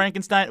Dracula, Miss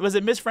Frankenstein. Was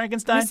it Miss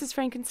Frankenstein? Mrs.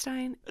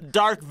 Frankenstein.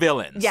 Dark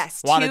villains.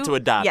 Yes. Wanted to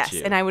adopt you. Yes,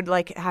 and I would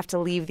like have to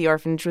leave the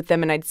orphanage with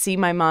them, and I'd see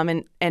my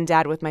mom and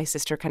dad with my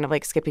sister kind of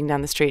like skipping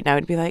down the street, and I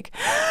would be like,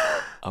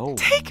 "Oh,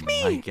 take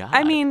me!" My God.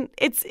 I mean,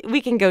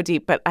 we can go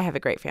deep, but I have a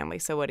great family,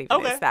 so what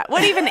even is that?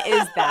 What even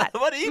is that?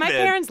 What even? My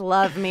parents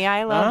love me.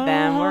 I love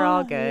them. We're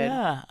all good.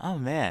 Yeah. Oh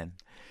man.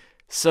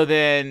 So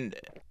then,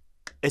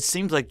 it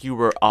seems like you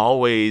were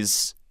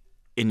always,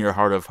 in your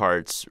heart of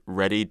hearts,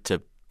 ready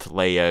to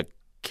play a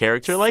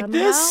character like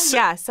this?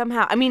 Yeah,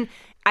 somehow. I mean,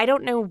 I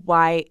don't know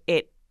why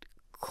it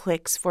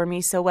clicks for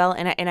me so well,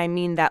 and I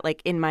mean that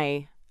like in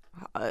my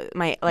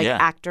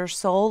actor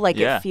soul, like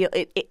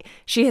it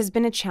she has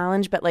been a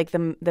challenge, but like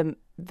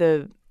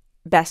the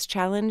best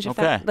challenge.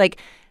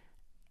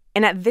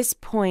 And at this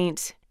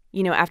point,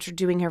 after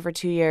doing her for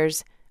 2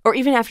 years, or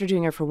even after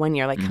doing her for 1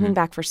 year, like coming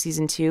back for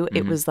season 2,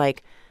 it was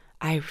like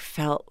I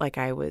felt like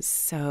I was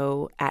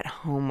so at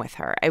home with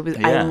her. I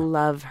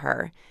love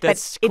her.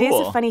 That's but cool. It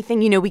is a funny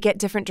thing, we get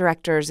different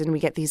directors and we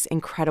get these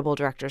incredible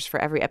directors for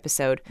every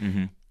episode.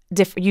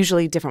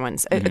 Usually different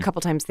ones. A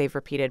couple times they've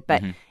repeated,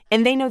 but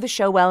and they know the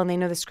show well and they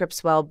know the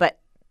scripts well, but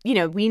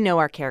we know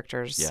our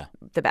characters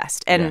the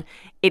best. And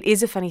it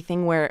is a funny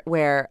thing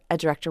where a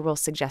director will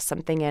suggest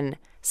something and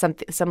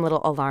some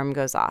little alarm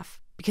goes off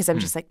because I'm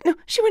just like, no,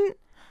 she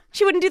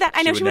wouldn't do that.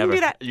 I know she wouldn't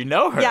do that. You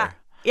know her.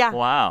 Yeah.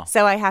 Wow.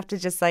 So I have to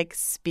just like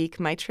speak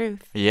my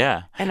truth.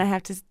 Yeah. And I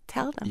have to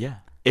tell them. Yeah.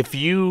 If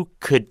you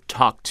could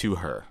talk to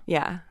her.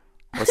 Yeah.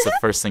 What's the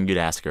first thing you'd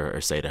ask her or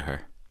say to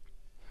her?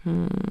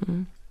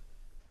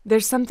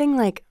 There's something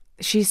like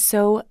she's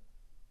so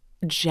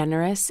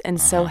generous and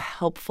so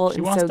helpful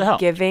and so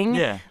giving.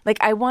 Yeah. Like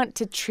I want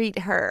to treat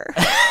her.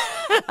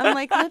 I'm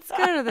like, let's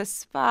go to the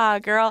spa,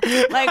 girl.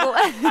 Like,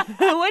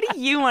 what do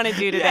you want to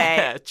do today?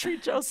 Yeah,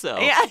 treat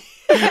yourself. Yeah,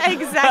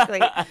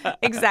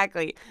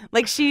 exactly.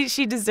 Like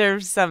she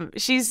deserves some.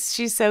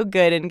 She's so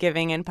good and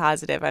giving and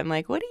positive. I'm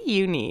like, what do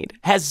you need?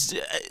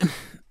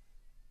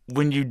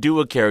 When you do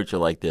a character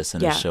like this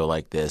in a show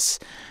like this,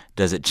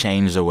 does it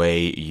change the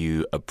way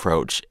you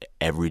approach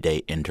everyday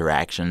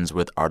interactions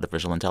with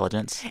artificial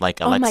intelligence,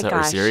 like Alexa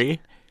or Siri?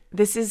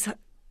 This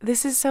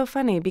is so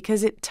funny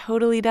because it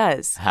totally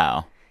does.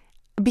 How?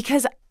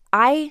 Because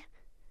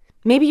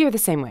maybe you're the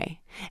same way.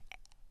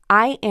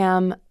 I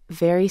am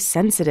very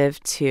sensitive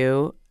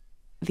to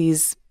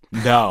these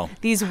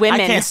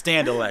women. I can't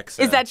stand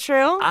Alexa. Is that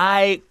true?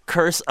 I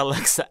curse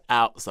Alexa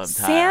out sometimes.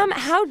 Sam,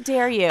 how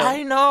dare you?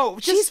 I know.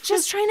 She's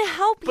just trying to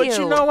help you. But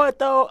you know what,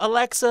 though?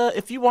 Alexa,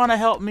 if you want to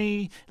help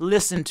me,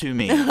 listen to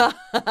me.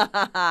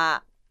 Because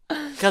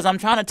I'm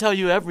trying to tell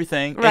you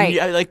everything. Right.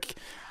 And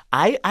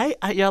I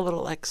yell at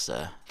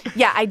Alexa.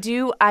 Yeah, I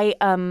do.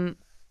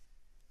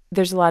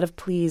 There's a lot of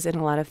please and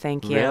a lot of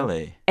thank you.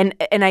 Really? And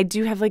I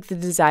do have like the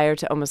desire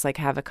to almost like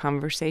have a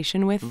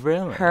conversation with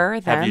her.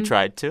 Them. Have you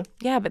tried to?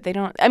 Yeah, but they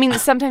don't. I mean,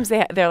 sometimes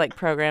they're like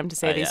programmed to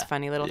say these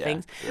funny little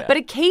things. Yeah. But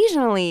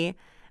occasionally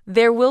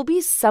there will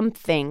be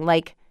something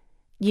like,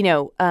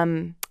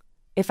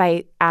 if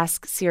I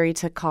ask Siri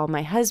to call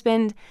my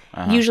husband,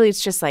 usually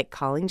it's just like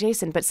calling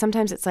Jason. But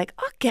sometimes it's like,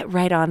 I'll get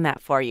right on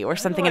that for you or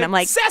something. And I'm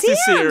like, sassy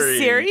damn,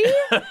 Siri,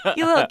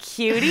 you little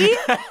cutie.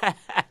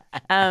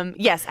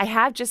 Yes, I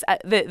have just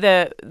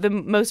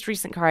the most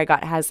recent car I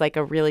got has like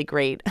a really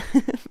great,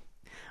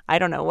 I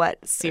don't know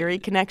what, Siri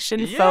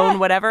connection, phone,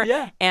 whatever.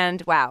 Yeah.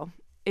 And wow,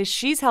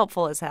 she's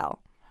helpful as hell.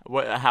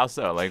 What? How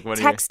so? Like what?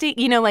 Texting,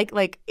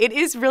 like it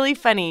is really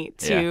funny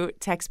to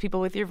text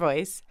people with your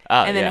voice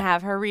and then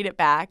have her read it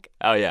back.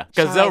 Oh yeah,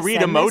 because they'll read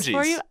emojis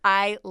for you.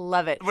 I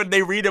love it. When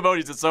they read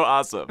emojis, it's so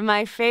awesome.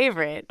 My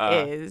favorite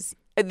is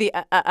the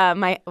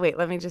wait.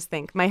 Let me just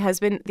think. My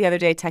husband the other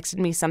day texted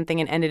me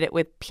something and ended it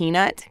with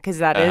peanut because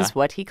that is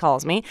what he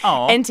calls me.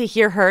 Aww. And to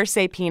hear her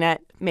say peanut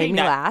made me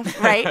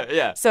laugh. Right?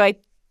 Yeah. So I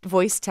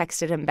voice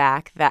texted him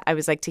back that I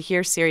was like, to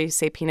hear Siri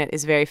say peanut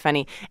is very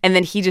funny. And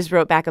then he just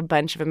wrote back a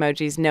bunch of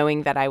emojis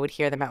knowing that I would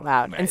hear them out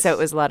loud. Nice. And so it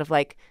was a lot of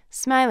like,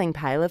 smiling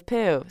pile of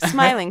poo,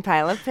 smiling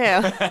pile of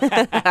poo.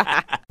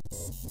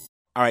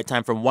 All right,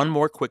 time for one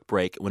more quick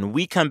break. When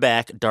we come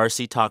back,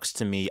 Darcy talks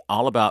to me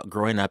all about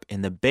growing up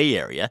in the Bay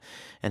Area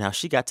and how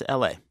she got to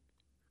L.A.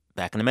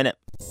 Back in a minute.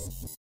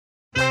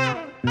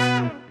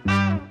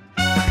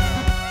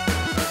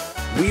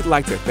 We'd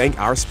like to thank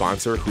our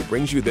sponsor who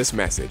brings you this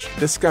message,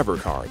 Discover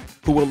Card,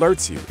 who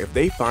alerts you if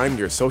they find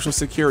your social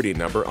security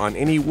number on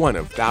any one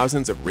of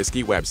thousands of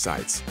risky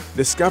websites.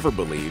 Discover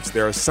believes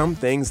there are some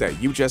things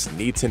that you just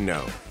need to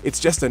know. It's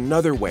just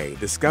another way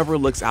Discover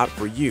looks out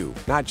for you,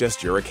 not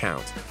just your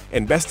account.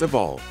 And best of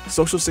all,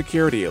 social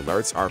security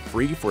alerts are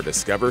free for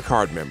Discover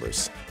Card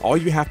members. All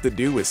you have to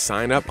do is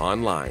sign up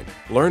online.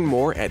 Learn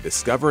more at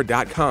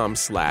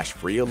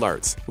discover.com/free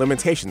alerts.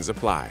 Limitations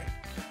apply.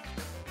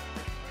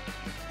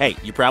 Hey,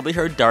 you probably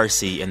heard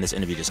Darcy in this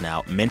interview just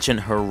now mention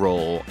her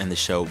role in the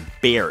show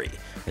Barry.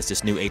 It's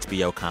this new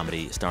HBO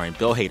comedy starring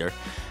Bill Hader.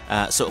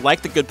 So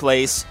like The Good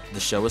Place, the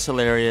show is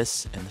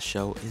hilarious and the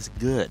show is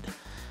good.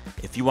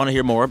 If you want to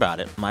hear more about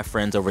it, my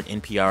friends over at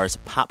NPR's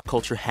Pop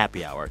Culture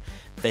Happy Hour,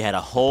 they had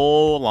a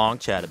whole long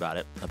chat about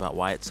it, about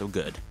why it's so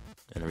good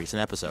in a recent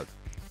episode.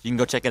 You can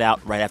go check it out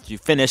right after you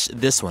finish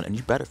this one. And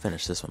you better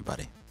finish this one,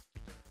 buddy.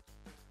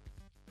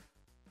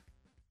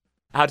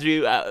 How'd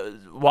you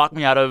walk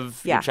me out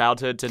of your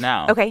childhood to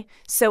now? Okay,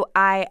 so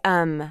my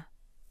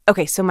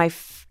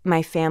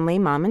family,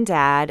 mom and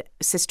dad,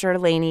 sister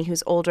Lainey,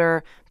 who's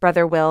older,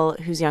 brother Will,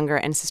 who's younger,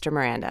 and sister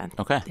Miranda,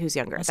 who's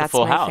younger. That's a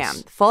full my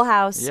house. Full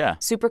house. Yeah.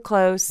 Super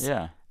close.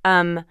 Yeah.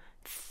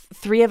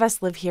 3 of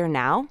us live here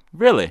now.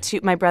 Really?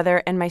 My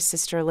brother and my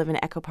sister live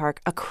in Echo Park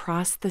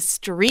across the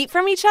street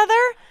from each other.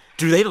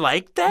 Do they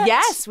like that?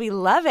 Yes, we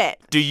love it.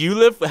 Do you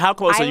live? How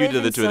close are you to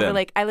the two of them?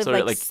 I live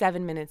like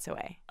 7 minutes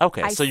away.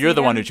 Okay, so you're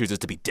the one who chooses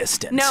to be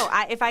distant. No,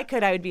 if I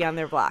could, I would be on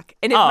their block.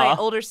 And if my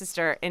older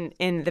sister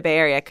in the Bay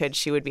Area could,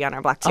 she would be on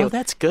our block too. Oh,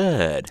 that's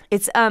good.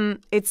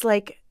 It's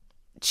like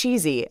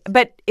cheesy,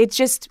 but it's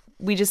just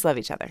we just love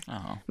each other.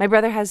 Oh. My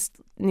brother has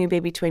new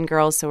baby twin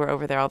girls, so we're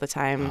over there all the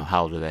time. Oh,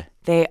 how old are they?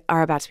 They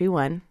are about to be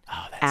 1.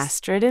 Oh,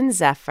 Astrid and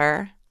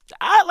Zephyr.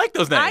 I like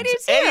those names. I do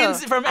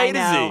too. From A to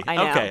Z. I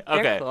know. Okay.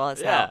 They're cool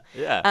as hell.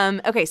 Yeah.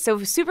 Okay,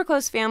 so super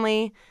close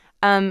family.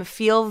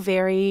 Feel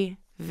very,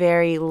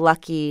 very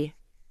lucky.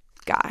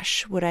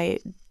 Gosh, would I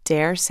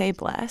dare say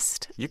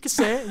blessed? You can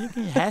say it. You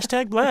can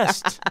hashtag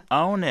blessed.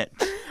 Own it.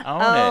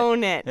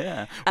 Own it.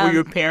 Yeah. Were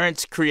your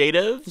parents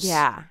creatives?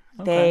 Yeah.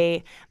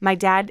 Okay. My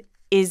dad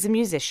is a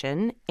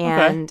musician,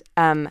 and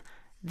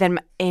then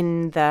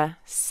in the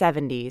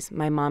 70s,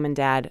 my mom and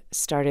dad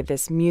started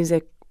this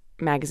music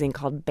magazine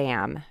called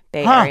BAM,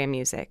 Bay Area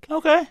Music.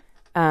 Okay.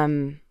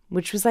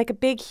 Which was like a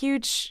big,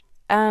 huge,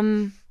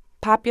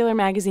 popular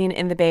magazine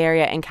in the Bay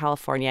Area and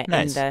California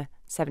in the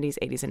 70s,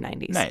 80s, and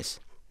 90s. Nice.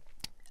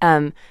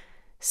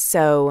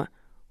 So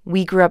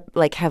we grew up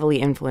like heavily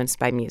influenced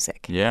by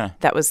music. Yeah.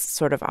 That was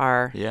sort of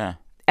our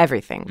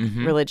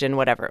everything, religion,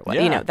 whatever it was.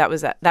 Yeah. You know, that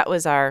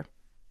was our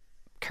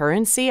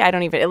currency. I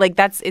don't even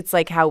it's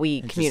like how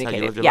we communicated. How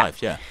you lived your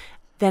life. Yeah.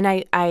 Then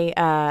I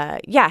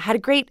had a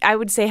great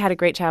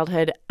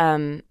childhood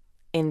in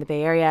the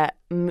Bay Area.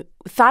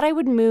 Thought I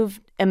would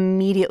move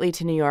immediately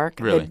to New York.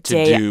 Really?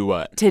 To do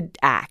what? To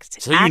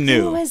act. So you knew.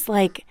 Acting was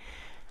like,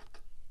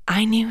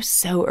 I knew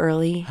so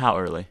early. How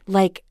early?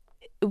 Like,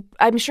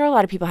 I'm sure a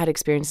lot of people had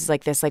experiences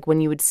like this, like when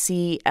you would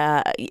see,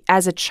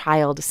 as a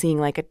child, seeing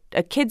like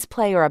a kid's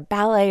play or a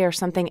ballet or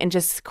something and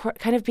just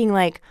kind of being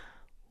like,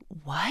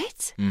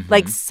 what? Mm-hmm.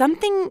 Like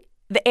something,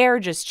 the air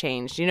just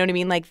changed. You know what I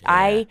mean? Like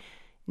I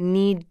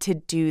need to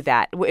do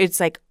that. It's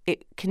like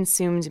it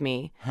consumed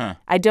me. Huh.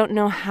 I don't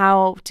know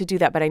how to do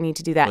that, but I need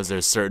to do that. Was there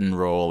a certain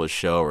role or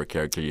show or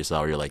character you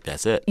saw where you're like,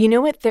 that's it? You know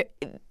what?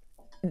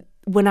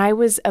 When I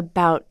was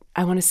about,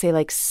 I want to say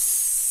like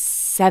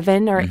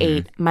 7 or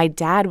 8, my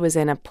dad was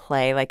in a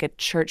play, like a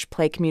church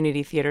play,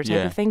 community theater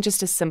type of thing,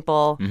 just a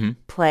simple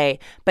play.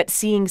 But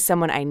seeing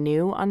someone I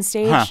knew on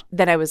stage,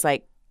 then I was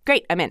like,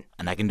 great, I'm in.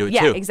 And I can do it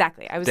too. Yeah,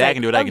 exactly. I was Dad like,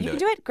 can do it, I can do you it.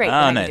 can do it? Great.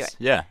 Oh, then nice. I can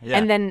do it. Yeah.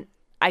 And then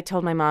I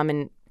told my mom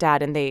and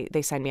dad, and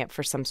they signed me up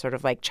for some sort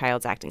of like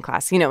child's acting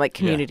class, you know, like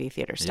community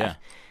theater stuff.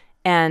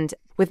 Yeah. And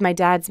with my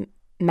dad's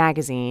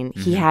magazine,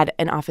 he had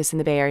an office in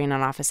the Bay Area and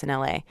an office in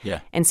LA. Yeah.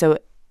 And so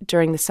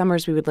during the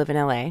summers, we would live in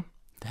LA.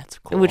 That's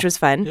cool. Which was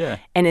fun. Yeah.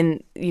 And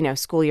in,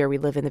 school year, we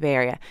live in the Bay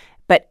Area.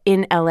 But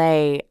in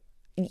LA,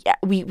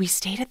 we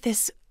stayed at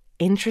this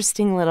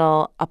interesting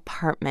little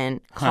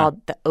apartment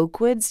called the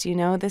Oakwoods. Do you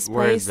know this place?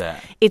 Where is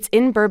that? It's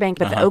in Burbank,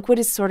 but the Oakwood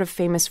is sort of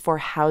famous for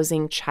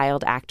housing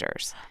child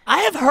actors. I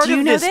have heard Do you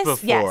of know this this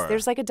before. Yes,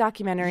 there's like a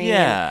documentary.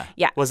 Yeah.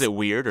 Yeah. Was it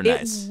weird or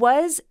nice?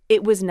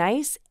 It was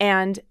nice,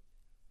 and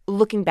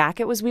looking back,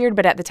 it was weird,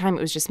 but at the time,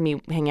 it was just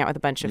me hanging out with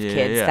a bunch of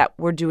kids that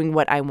were doing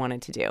what I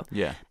wanted to do.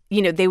 Yeah.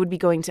 They would be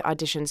going to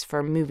auditions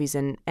for movies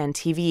and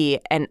TV,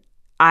 and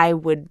I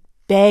would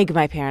beg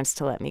my parents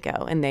to let me go,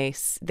 and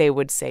they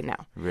would say no.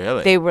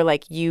 Really? They were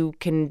like, you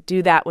can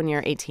do that when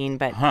you're 18,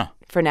 but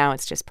for now,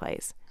 it's just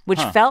plays.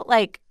 which felt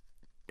like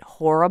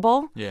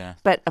horrible. Yeah.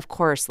 But of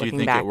course,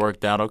 looking back. Do you think it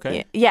worked out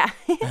okay? Yeah.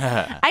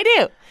 I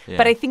do. Yeah.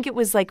 But I think it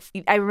was like,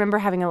 I remember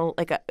having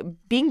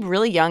being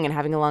really young and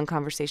having a long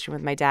conversation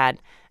with my dad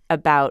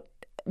about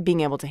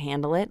being able to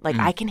handle it. Like,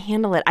 I can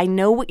handle it. I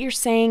know what you're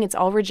saying. It's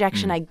all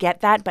rejection. I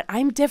get that, but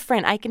I'm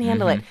different. I can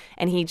handle it.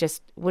 And he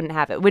just wouldn't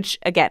have it, which,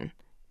 again,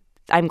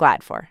 I'm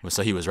glad for.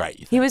 So he was right,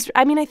 you think? He was.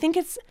 I mean, I think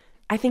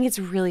it's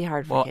really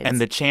hard for kids. And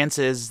the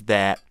chances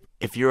that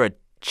if you're a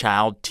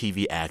child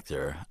TV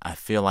actor, I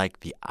feel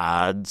like the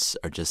odds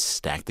are just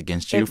stacked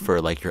against you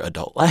for like your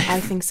adult life. I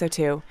think so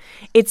too.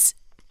 How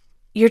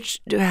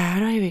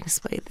do I even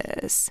explain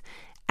this?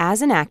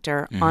 As an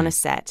actor on a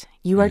set,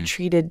 you are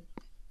treated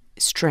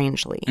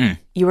strangely.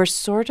 You are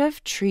sort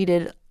of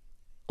treated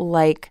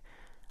like,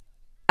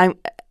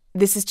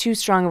 this is too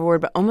strong of a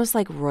word, but almost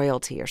like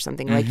royalty or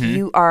something. Like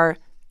you are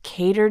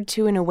catered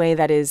to in a way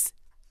that is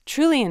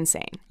truly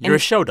insane. You're a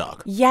show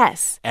dog.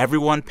 Yes.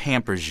 Everyone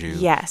pampers you.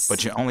 Yes.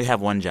 But you only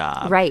have one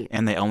job. Right.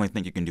 And they only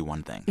think you can do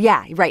one thing.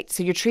 Yeah, right.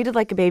 So you're treated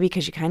like a baby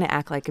because you kind of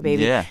act like a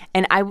baby. Yeah.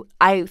 And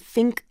I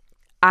think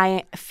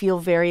I feel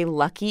very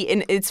lucky.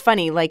 And it's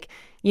funny, like,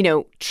 you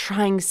know,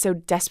 trying so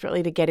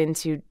desperately to get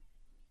into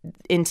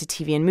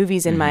TV and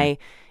movies in my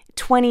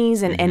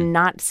 20s and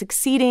not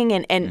succeeding.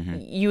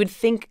 And you would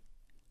think,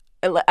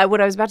 what I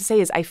was about to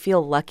say is I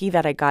feel lucky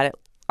that I got it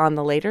on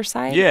the later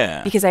side.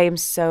 Yeah. Because I am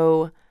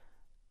so,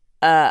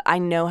 I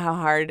know how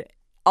hard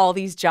all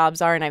these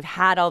jobs are, and I've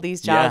had all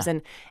these jobs. Yeah.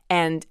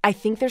 And I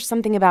think there's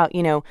something about,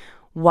 you know,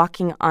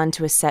 walking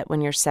onto a set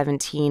when you're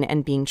 17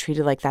 and being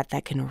treated like that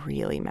can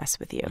really mess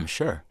with you. I'm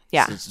sure.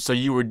 Yeah. So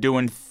you were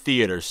doing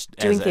theater as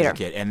a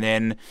kid, and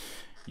then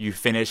you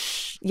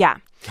finish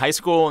high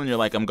school, and you're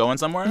like, I'm going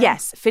somewhere?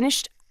 Yes.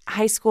 Finished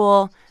high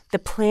school. The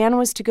plan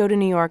was to go to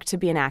New York to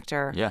be an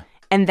actor. Yeah.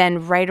 And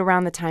then right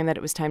around the time that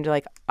it was time to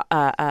like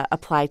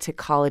apply to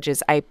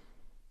colleges, I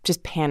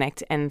just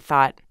panicked and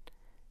thought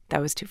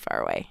that was too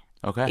far away.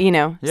 Okay. You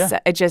know? Yeah. So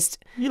I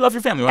just... You love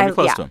your family. You want to be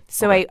close to them.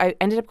 So I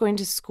ended up going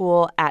to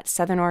school at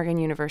Southern Oregon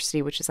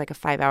University, which is like a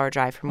 5-hour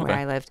drive from where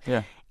I lived.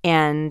 Yeah.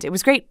 And it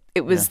was great.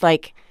 It was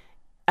like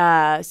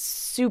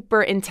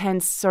super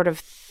intense sort of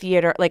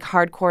theater, like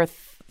hardcore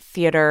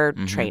theater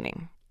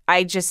training.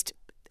 I just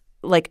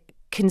like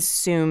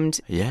consumed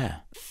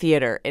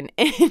theater in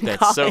That's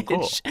college. so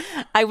cool.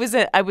 I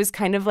was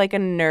kind of like a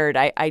nerd.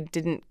 I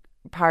didn't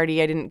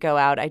party. I didn't go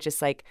out. I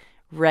just like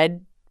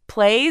read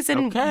plays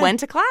and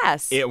went to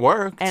class. It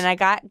worked. And I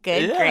got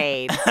good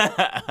grades.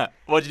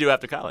 What'd you do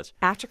after college?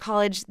 After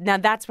college, now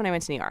that's when I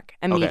went to New York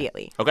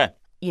immediately. Okay.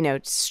 You know,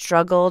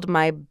 struggled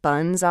my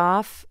buns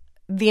off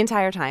the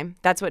entire time.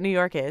 That's what New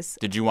York is.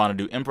 Did you want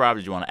to do improv?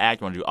 Did you want to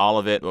act? You want to do all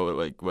of it?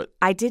 What?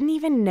 I didn't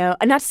even know.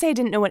 Not to say I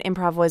didn't know what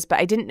improv was, but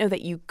I didn't know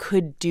that you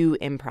could do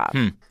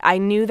improv. I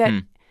knew that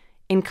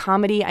in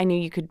comedy, I knew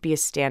you could be a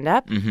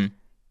stand-up.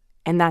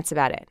 And that's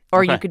about it.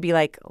 Or you could be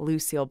like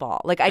Lucille Ball.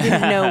 Like I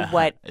didn't know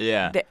what.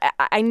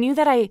 I knew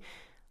that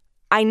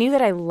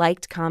I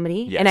liked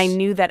comedy, and I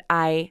knew that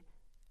I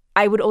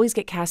would always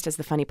get cast as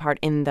the funny part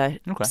in the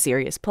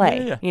serious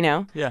play. You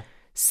know. Yeah.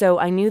 So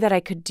I knew that I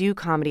could do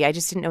comedy. I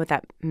just didn't know what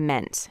that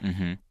meant.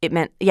 It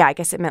meant, I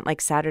guess it meant like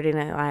Saturday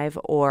Night Live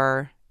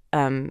or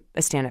a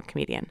stand-up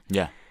comedian.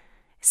 Yeah.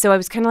 So I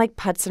was kind of like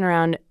putzing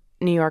around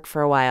New York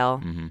for a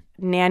while,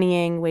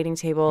 nannying, waiting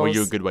tables. Were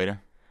you a good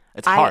waiter?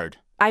 It's hard.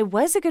 I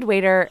was a good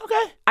waiter.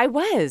 Okay. I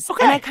was.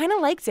 Okay. And I kind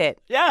of liked it.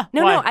 Yeah.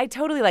 No, I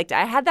totally liked it.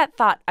 I had that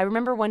thought. I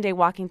remember one day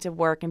walking to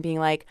work and being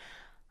like,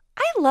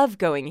 I love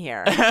going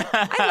here.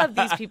 I love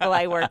these people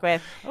I work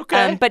with.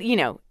 Okay. But you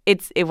know,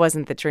 it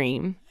wasn't the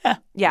dream.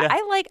 Yeah.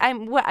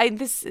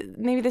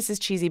 Maybe this is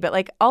cheesy, but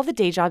like all the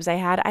day jobs I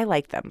had, I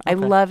liked them. I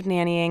loved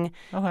nannying.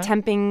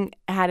 Temping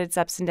had its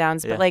ups and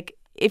downs, but like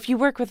if you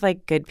work with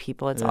like good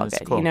people, it's all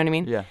good. Cool. You know what I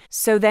mean? Yeah.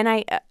 So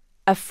then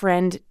a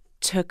friend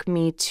took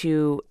me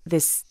to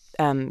this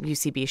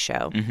UCB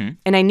show,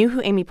 and I knew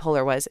who Amy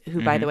Poehler was,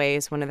 who by the way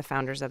is one of the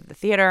founders of the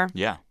theater.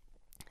 Yeah.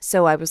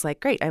 So I was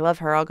like, great, I love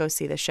her. I'll go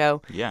see the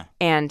show. Yeah.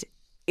 And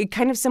it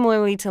kind of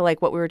similarly to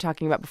like what we were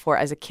talking about before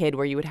as a kid,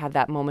 where you would have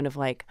that moment of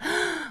like,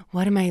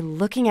 what am I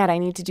looking at? I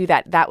need to do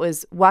that. That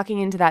was walking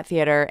into that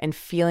theater and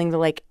feeling the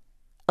like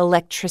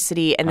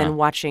electricity, and then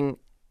watching.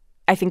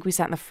 I think we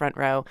sat in the front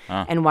row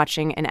and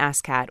watching an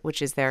ASCAT,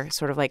 which is their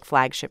sort of like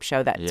flagship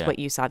show. That's what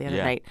you saw the other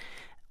night.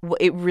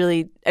 It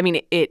really, I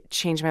mean, it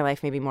changed my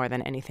life maybe more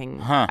than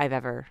anything I've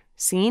ever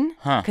seen,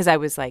 because I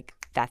was like,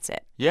 that's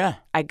it. Yeah.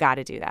 I got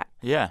to do that.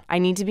 Yeah. I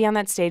need to be on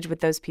that stage with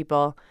those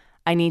people.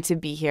 I need to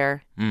be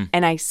here.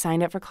 And I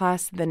signed up for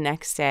class the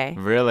next day.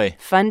 Really?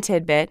 Fun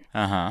tidbit.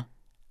 Uh-huh.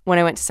 When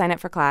I went to sign up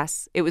for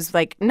class, it was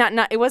like,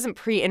 it wasn't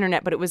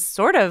pre-internet, but it was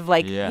sort of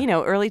like, you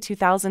know, early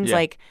 2000s,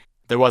 like.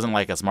 There wasn't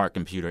like a smart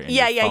computer in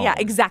your phone.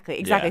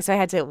 Exactly. Yeah. So I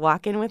had to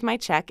walk in with my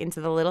check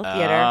into the little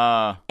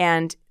theater.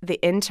 And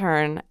the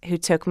intern who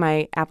took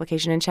my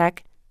application and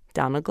check,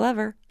 Donald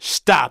Glover.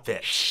 Stop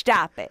it.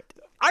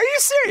 Are you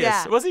serious?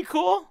 Yeah. Was he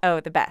cool? Oh,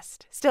 the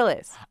best. Still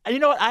is. You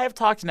know what? I have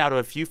talked now to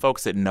a few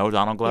folks that know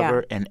Donald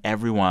Glover, and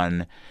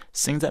everyone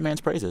sings that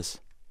man's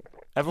praises.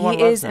 Everyone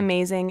he loves is him.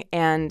 amazing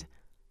and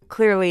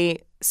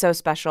clearly so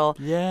special.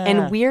 Yeah.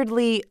 And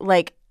weirdly,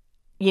 like,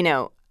 you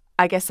know,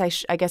 I guess I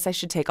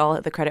should take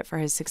all the credit for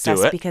his success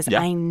Do it. because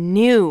Yeah. I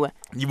knew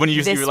When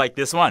you were like,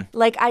 this one.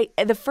 like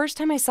the first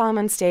time I saw him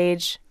on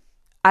stage,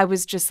 I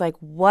was just like,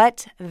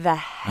 what the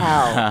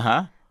hell?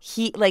 Uh-huh.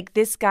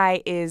 This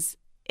guy is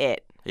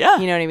it. Yeah.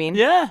 You know what I mean?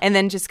 Yeah. And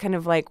then just kind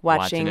of like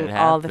Watching watching it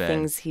all the happen.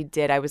 things he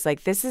did, I was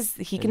like,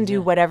 he can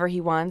do whatever he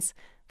wants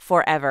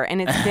forever.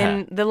 And it's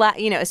been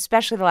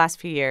especially the last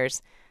few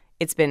years,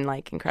 it's been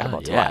like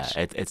incredible to watch.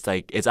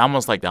 It's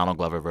almost like Donald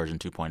Glover version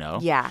 2.0.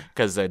 Yeah.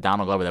 Because the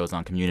Donald Glover that was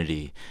on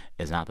Community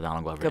is not the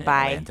Donald Glover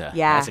Goodbye. in Atlanta.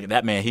 Yeah.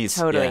 That man, he's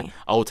Totally. yeah,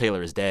 old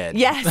Taylor is dead.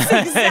 Yes,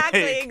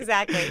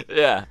 exactly.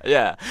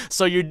 Yeah.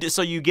 So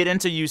you get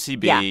into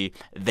UCB. Yeah.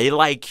 They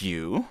like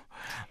you.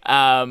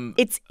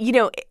 It's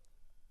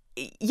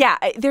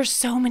there's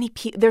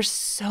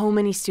so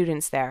many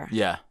students there.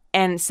 Yeah.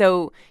 And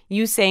so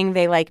you saying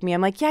they like me,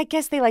 I'm like, yeah, I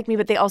guess they like me,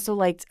 but they also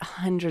liked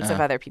hundreds of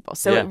other people.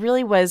 So it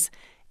really was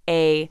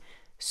a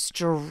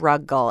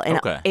struggle. And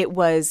it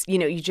was,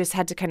 you just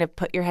had to kind of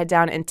put your head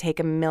down and take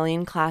a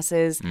million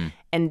classes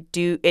and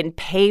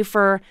pay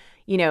for,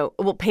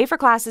 pay for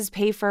classes,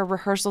 pay for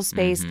rehearsal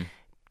space,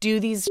 do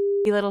these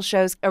little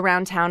shows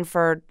around town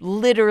for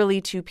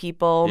literally 2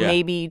 people,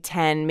 maybe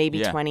 10,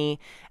 maybe 20.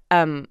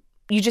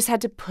 You just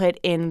had to put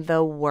in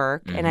the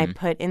work, and I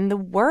put in the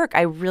work.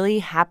 I really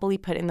happily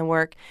put in the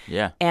work.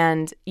 Yeah.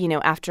 And,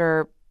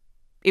 after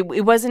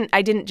it wasn't,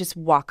 I didn't just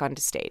walk onto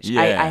stage.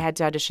 Yeah. I had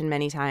to audition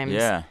many times.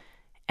 Yeah.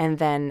 And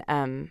then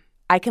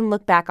I can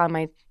look back on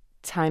my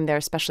time there,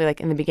 especially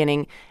like in the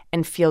beginning,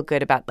 and feel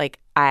good about like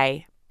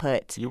I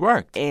put You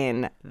worked.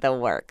 in the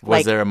work.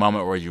 Was there a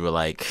moment where you were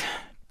like,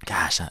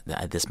 gosh,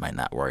 this might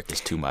not work.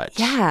 It's too much.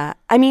 Yeah.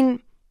 I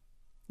mean,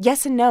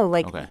 yes and no.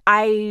 Like, Okay.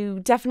 I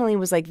definitely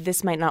was like,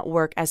 this might not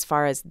work as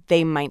far as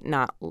they might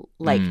not,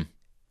 like,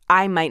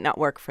 I might not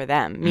work for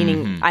them.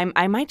 Meaning,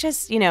 I might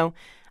just,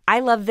 I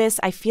love this.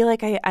 I feel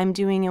like I'm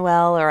doing it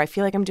well, or I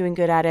feel like I'm doing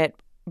good at it,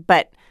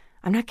 but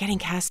I'm not getting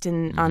cast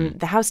in on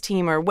the house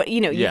team, or what,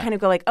 you kind of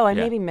go like, oh, I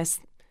maybe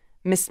missed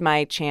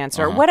my chance,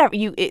 or whatever.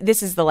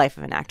 This is the life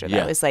of an actor,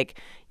 though. It's like,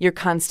 you're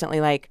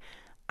constantly like,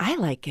 I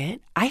like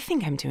it. I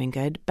think I'm doing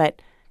good,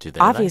 but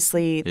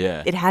obviously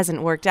it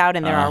hasn't worked out,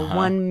 and there are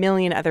 1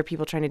 million other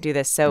people trying to do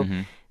this. So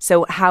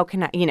so how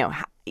can I,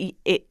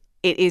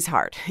 it is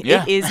hard.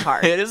 Yeah. It is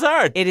hard. It is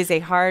hard. It is a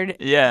hard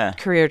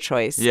career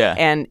choice. Yeah.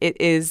 And it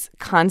is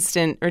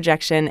constant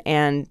rejection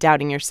and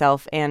doubting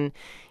yourself. And,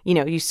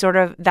 you sort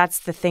of, that's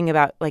the thing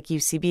about like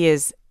UCB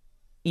is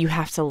you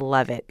have to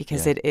love it,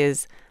 because it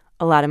is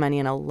a lot of money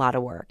and a lot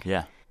of work.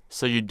 Yeah.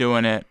 So you're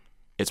doing it.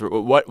 It's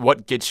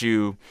what gets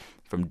you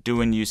from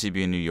doing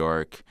UCB in New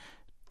York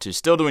to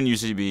still doing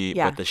UCB,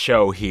 but the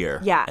show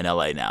here in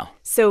LA now?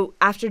 So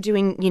after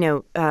doing,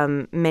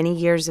 many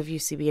years of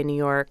UCB in New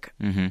York,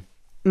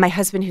 my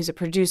husband, who's a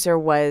producer,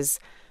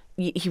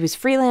 he was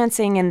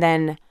freelancing, and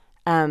then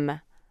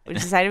we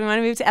decided we want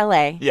to move to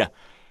LA. Yeah.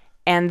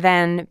 And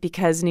then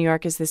because New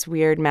York is this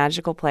weird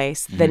magical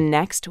place, the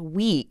next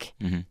week,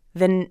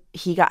 then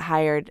he got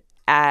hired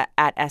at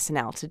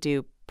SNL to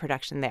do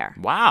production there.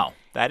 Wow.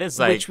 That is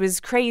like, which was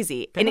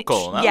crazy.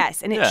 Pinnacle, no?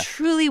 Yes, and it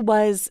truly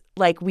was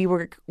like we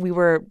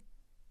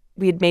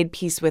had made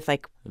peace with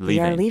like we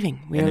are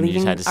leaving. We are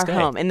leaving our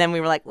home. And then we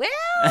were like, well,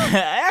 actually,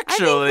 I think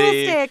we'll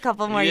stay a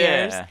couple more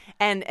years.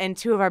 And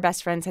 2 of our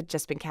best friends had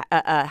just been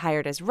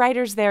hired as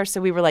writers there,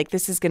 so we were like,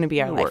 this is going to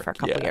be our life for a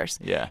couple years.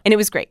 Yeah. And it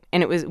was great.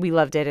 And we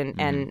loved it,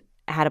 and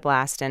had a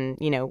blast, and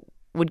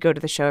would go to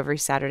the show every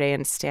Saturday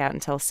and stay out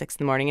until 6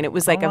 a.m. And it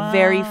was like a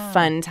very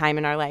fun time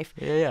in our life.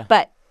 Yeah.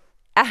 But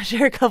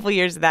after a couple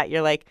years of that,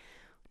 you're like,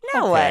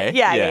 no what?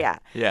 Yeah.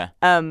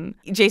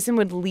 Jason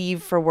would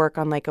leave for work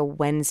on like a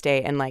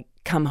Wednesday and like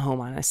come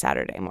home on a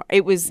Saturday morning.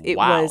 It was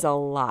a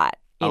lot,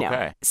 you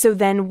know. So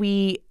then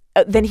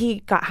then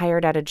he got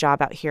hired at a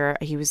job out here.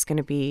 He was going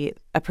to be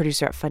a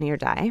producer at Funny or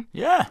Die.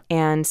 Yeah.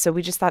 And so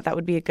we just thought that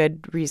would be a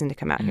good reason to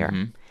come out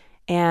here.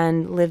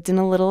 And lived in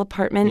a little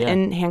apartment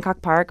in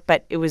Hancock Park,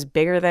 but it was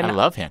bigger than... I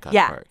love Hancock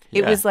Park.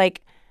 It was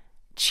like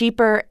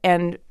cheaper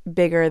and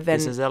bigger than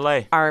this is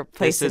LA. Our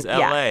place. This is LA.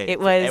 Yeah, it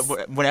was...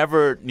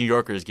 Whenever New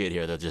Yorkers get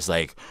here, they're just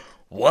like,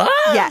 what?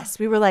 Yes.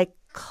 We were like,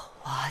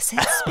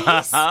 closet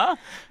space?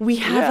 We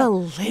have a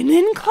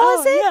linen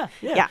closet? Oh,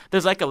 yeah.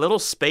 There's like a little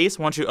space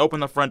once you open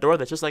the front door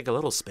that's just like a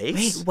little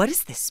space. Wait, what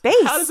is this space?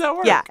 How does that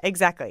work? Yeah,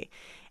 exactly.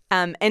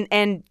 And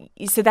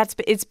so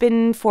it's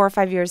been 4 or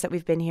 5 years that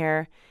we've been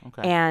here,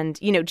 and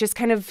just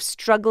kind of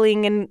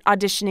struggling and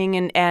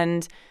auditioning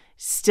and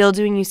still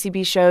doing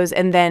UCB shows,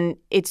 and then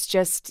it's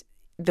just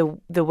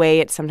the way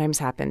it sometimes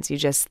happens. You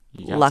just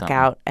luck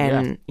out,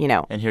 and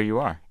and here you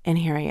are, and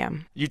here I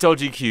am. You told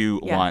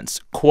GQ once,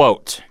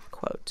 quote,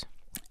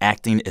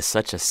 acting is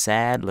such a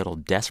sad little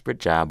desperate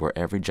job where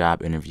every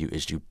job interview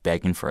is you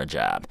begging for a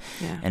job.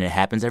 Yeah. And it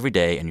happens every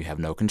day and you have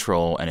no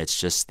control, and it's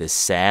just this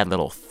sad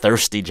little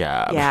thirsty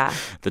job. Yeah.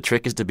 The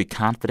trick is to be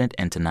confident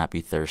and to not be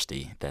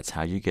thirsty. That's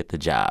how you get the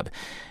job.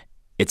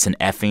 It's an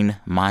effing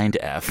mind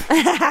F.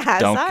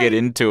 Don't get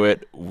into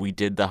it. We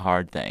did the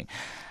hard thing.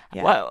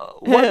 Yeah.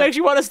 What makes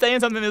you want to stay in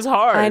something that's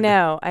hard? I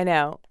know.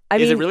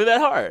 Is it really that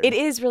hard? It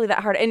is really that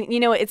hard. And,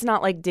 it's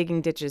not like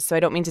digging ditches, so I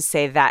don't mean to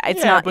say that.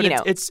 It's not, but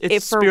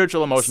it's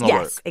spiritual, emotional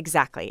work. Yes,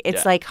 exactly.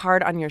 It's like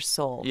hard on your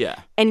soul. Yeah.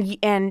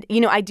 And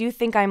I do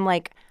think I'm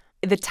like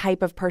the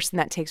type of person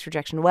that takes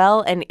rejection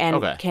well and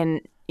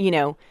can,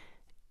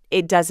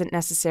 it doesn't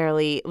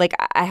necessarily, like,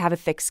 I have a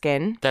thick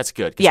skin. That's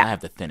good, because I have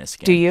the thinnest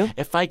skin. Do you?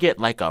 If I get,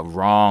 like, a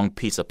wrong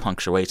piece of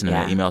punctuation in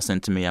an email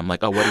sent to me, I'm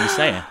like, oh, what are you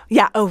saying?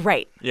 Yeah, oh,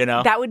 right.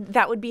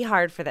 That would be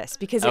hard for this,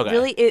 because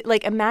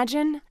it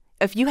imagine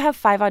if you have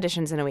 5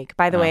 auditions in a week.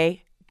 By the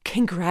way,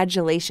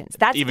 congratulations.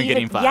 That's even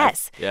getting 5.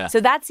 Yes. Yeah. So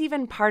that's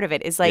even part of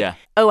it, is like,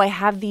 I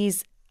have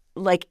these,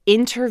 like,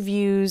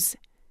 interviews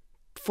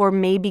for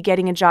maybe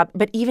getting a job,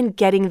 but even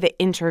getting the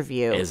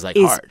interview is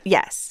hard.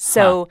 Yes.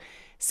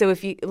 So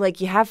if you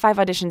have 5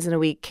 auditions in a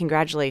week,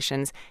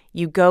 congratulations.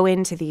 You go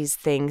into these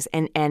things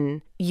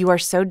and you are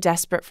so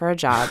desperate for a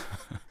job,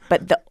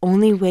 but the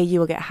only way you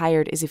will get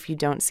hired is if you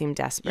don't seem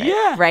desperate.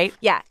 Yeah. Right?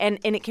 Yeah. And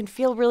it can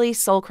feel really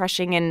soul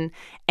crushing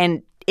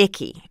and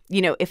icky.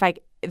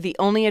 The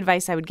only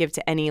advice I would give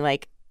to any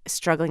like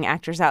struggling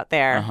actors out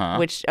there,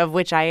 which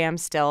I am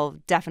still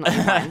definitely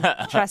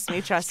one. Trust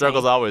me.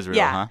 Struggle's always real,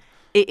 huh?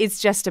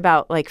 It's just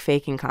about, like,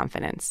 faking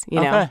confidence,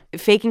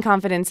 Faking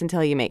confidence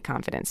until you make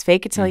confidence.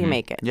 Fake it till you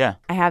make it. Yeah.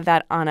 I have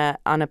that on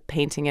a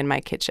painting in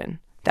my kitchen.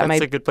 That's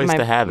a good place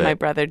to have it. My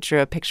brother drew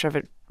a picture of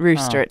a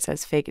rooster. It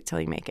says, fake it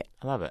till you make it.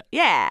 I love it.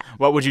 Yeah.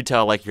 What would you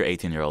tell, like, your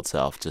 18-year-old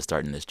self just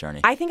starting this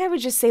journey? I think I would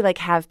just say, like,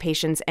 have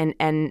patience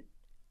and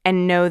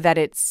know that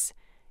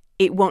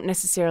it won't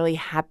necessarily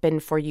happen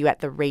for you at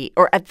the rate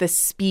or at the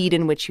speed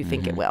in which you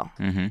think it will.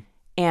 Mm-hmm.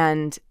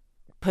 And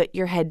put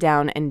your head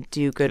down and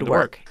do good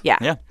work. Yeah.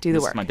 Do the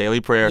work. This is my daily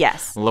prayer.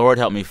 Yes. Lord,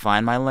 help me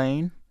find my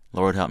lane.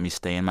 Lord, help me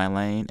stay in my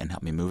lane and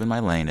help me move in my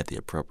lane at the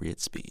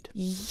appropriate speed.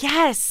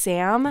 Yes,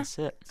 Sam. That's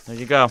it. There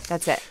you go.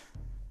 That's it.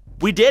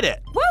 We did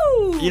it.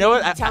 Woo! You know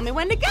what? Tell me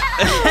when to go.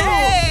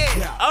 Hey!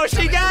 Oh,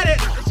 she got it.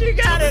 She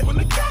got it.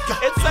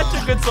 It's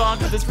such a good song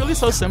because it's really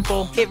so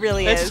simple. It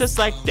really is. It's just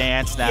like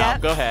dance now.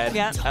 Yep. Go ahead.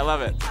 Yep. I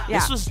love it. Yeah.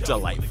 This was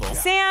delightful.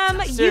 Sam,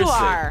 Seriously.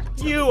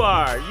 you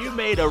are. You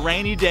made a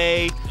rainy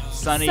day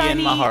sunny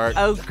in my heart.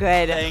 Oh,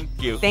 good. Thank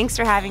you. Thanks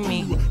for having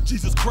me.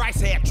 Jesus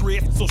Christ had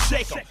drift, so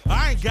shake 'em.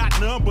 I ain't got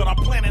none, but I'm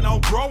planning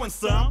on growing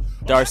some.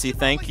 Darcy,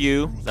 thank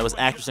you. That was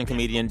actress and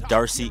comedian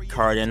Darcy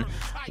Carden.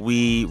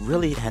 We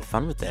really had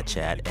fun with that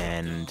chat,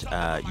 and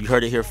you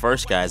heard it here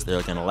first, guys.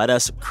 They're going to let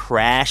us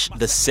crash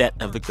the set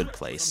of The Good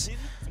Place.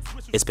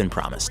 It's been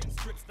promised.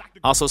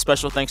 Also,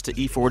 special thanks to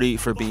E40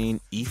 for being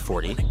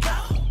E40.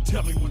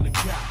 Tell me when to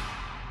go.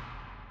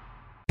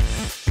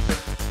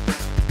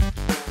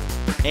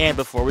 And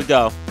before we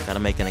go, got to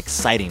make an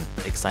exciting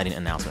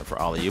announcement for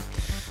all of you.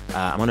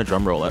 I'm going to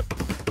drum roll it.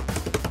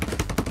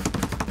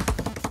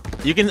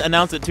 You can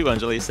announce it too,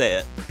 Anjali. Say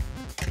it.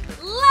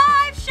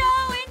 Live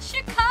show in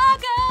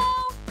Chicago.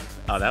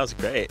 Oh, that was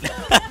great.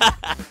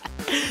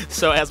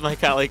 So as my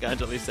colleague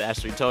Anjali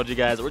Sastry told you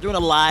guys, we're doing a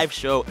live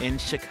show in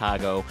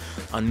Chicago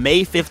on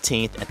May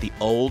 15th at the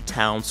Old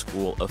Town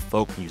School of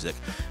Folk Music.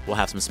 We'll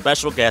have some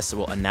special guests that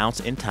we'll announce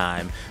in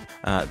time.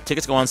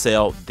 Tickets go on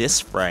sale this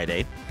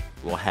Friday.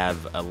 We'll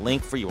have a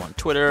link for you on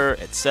Twitter,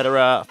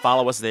 etc.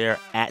 Follow us there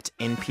at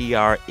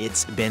NPR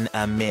It's Been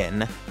a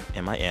Min,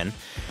 M-I-N.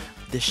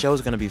 This show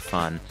is going to be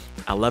fun.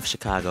 I love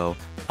Chicago.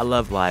 I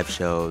love live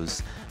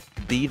shows.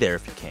 Be there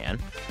if you can.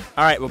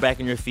 All right, we're back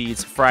in your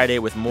feeds Friday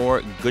with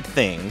more good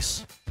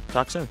things.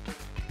 Talk soon.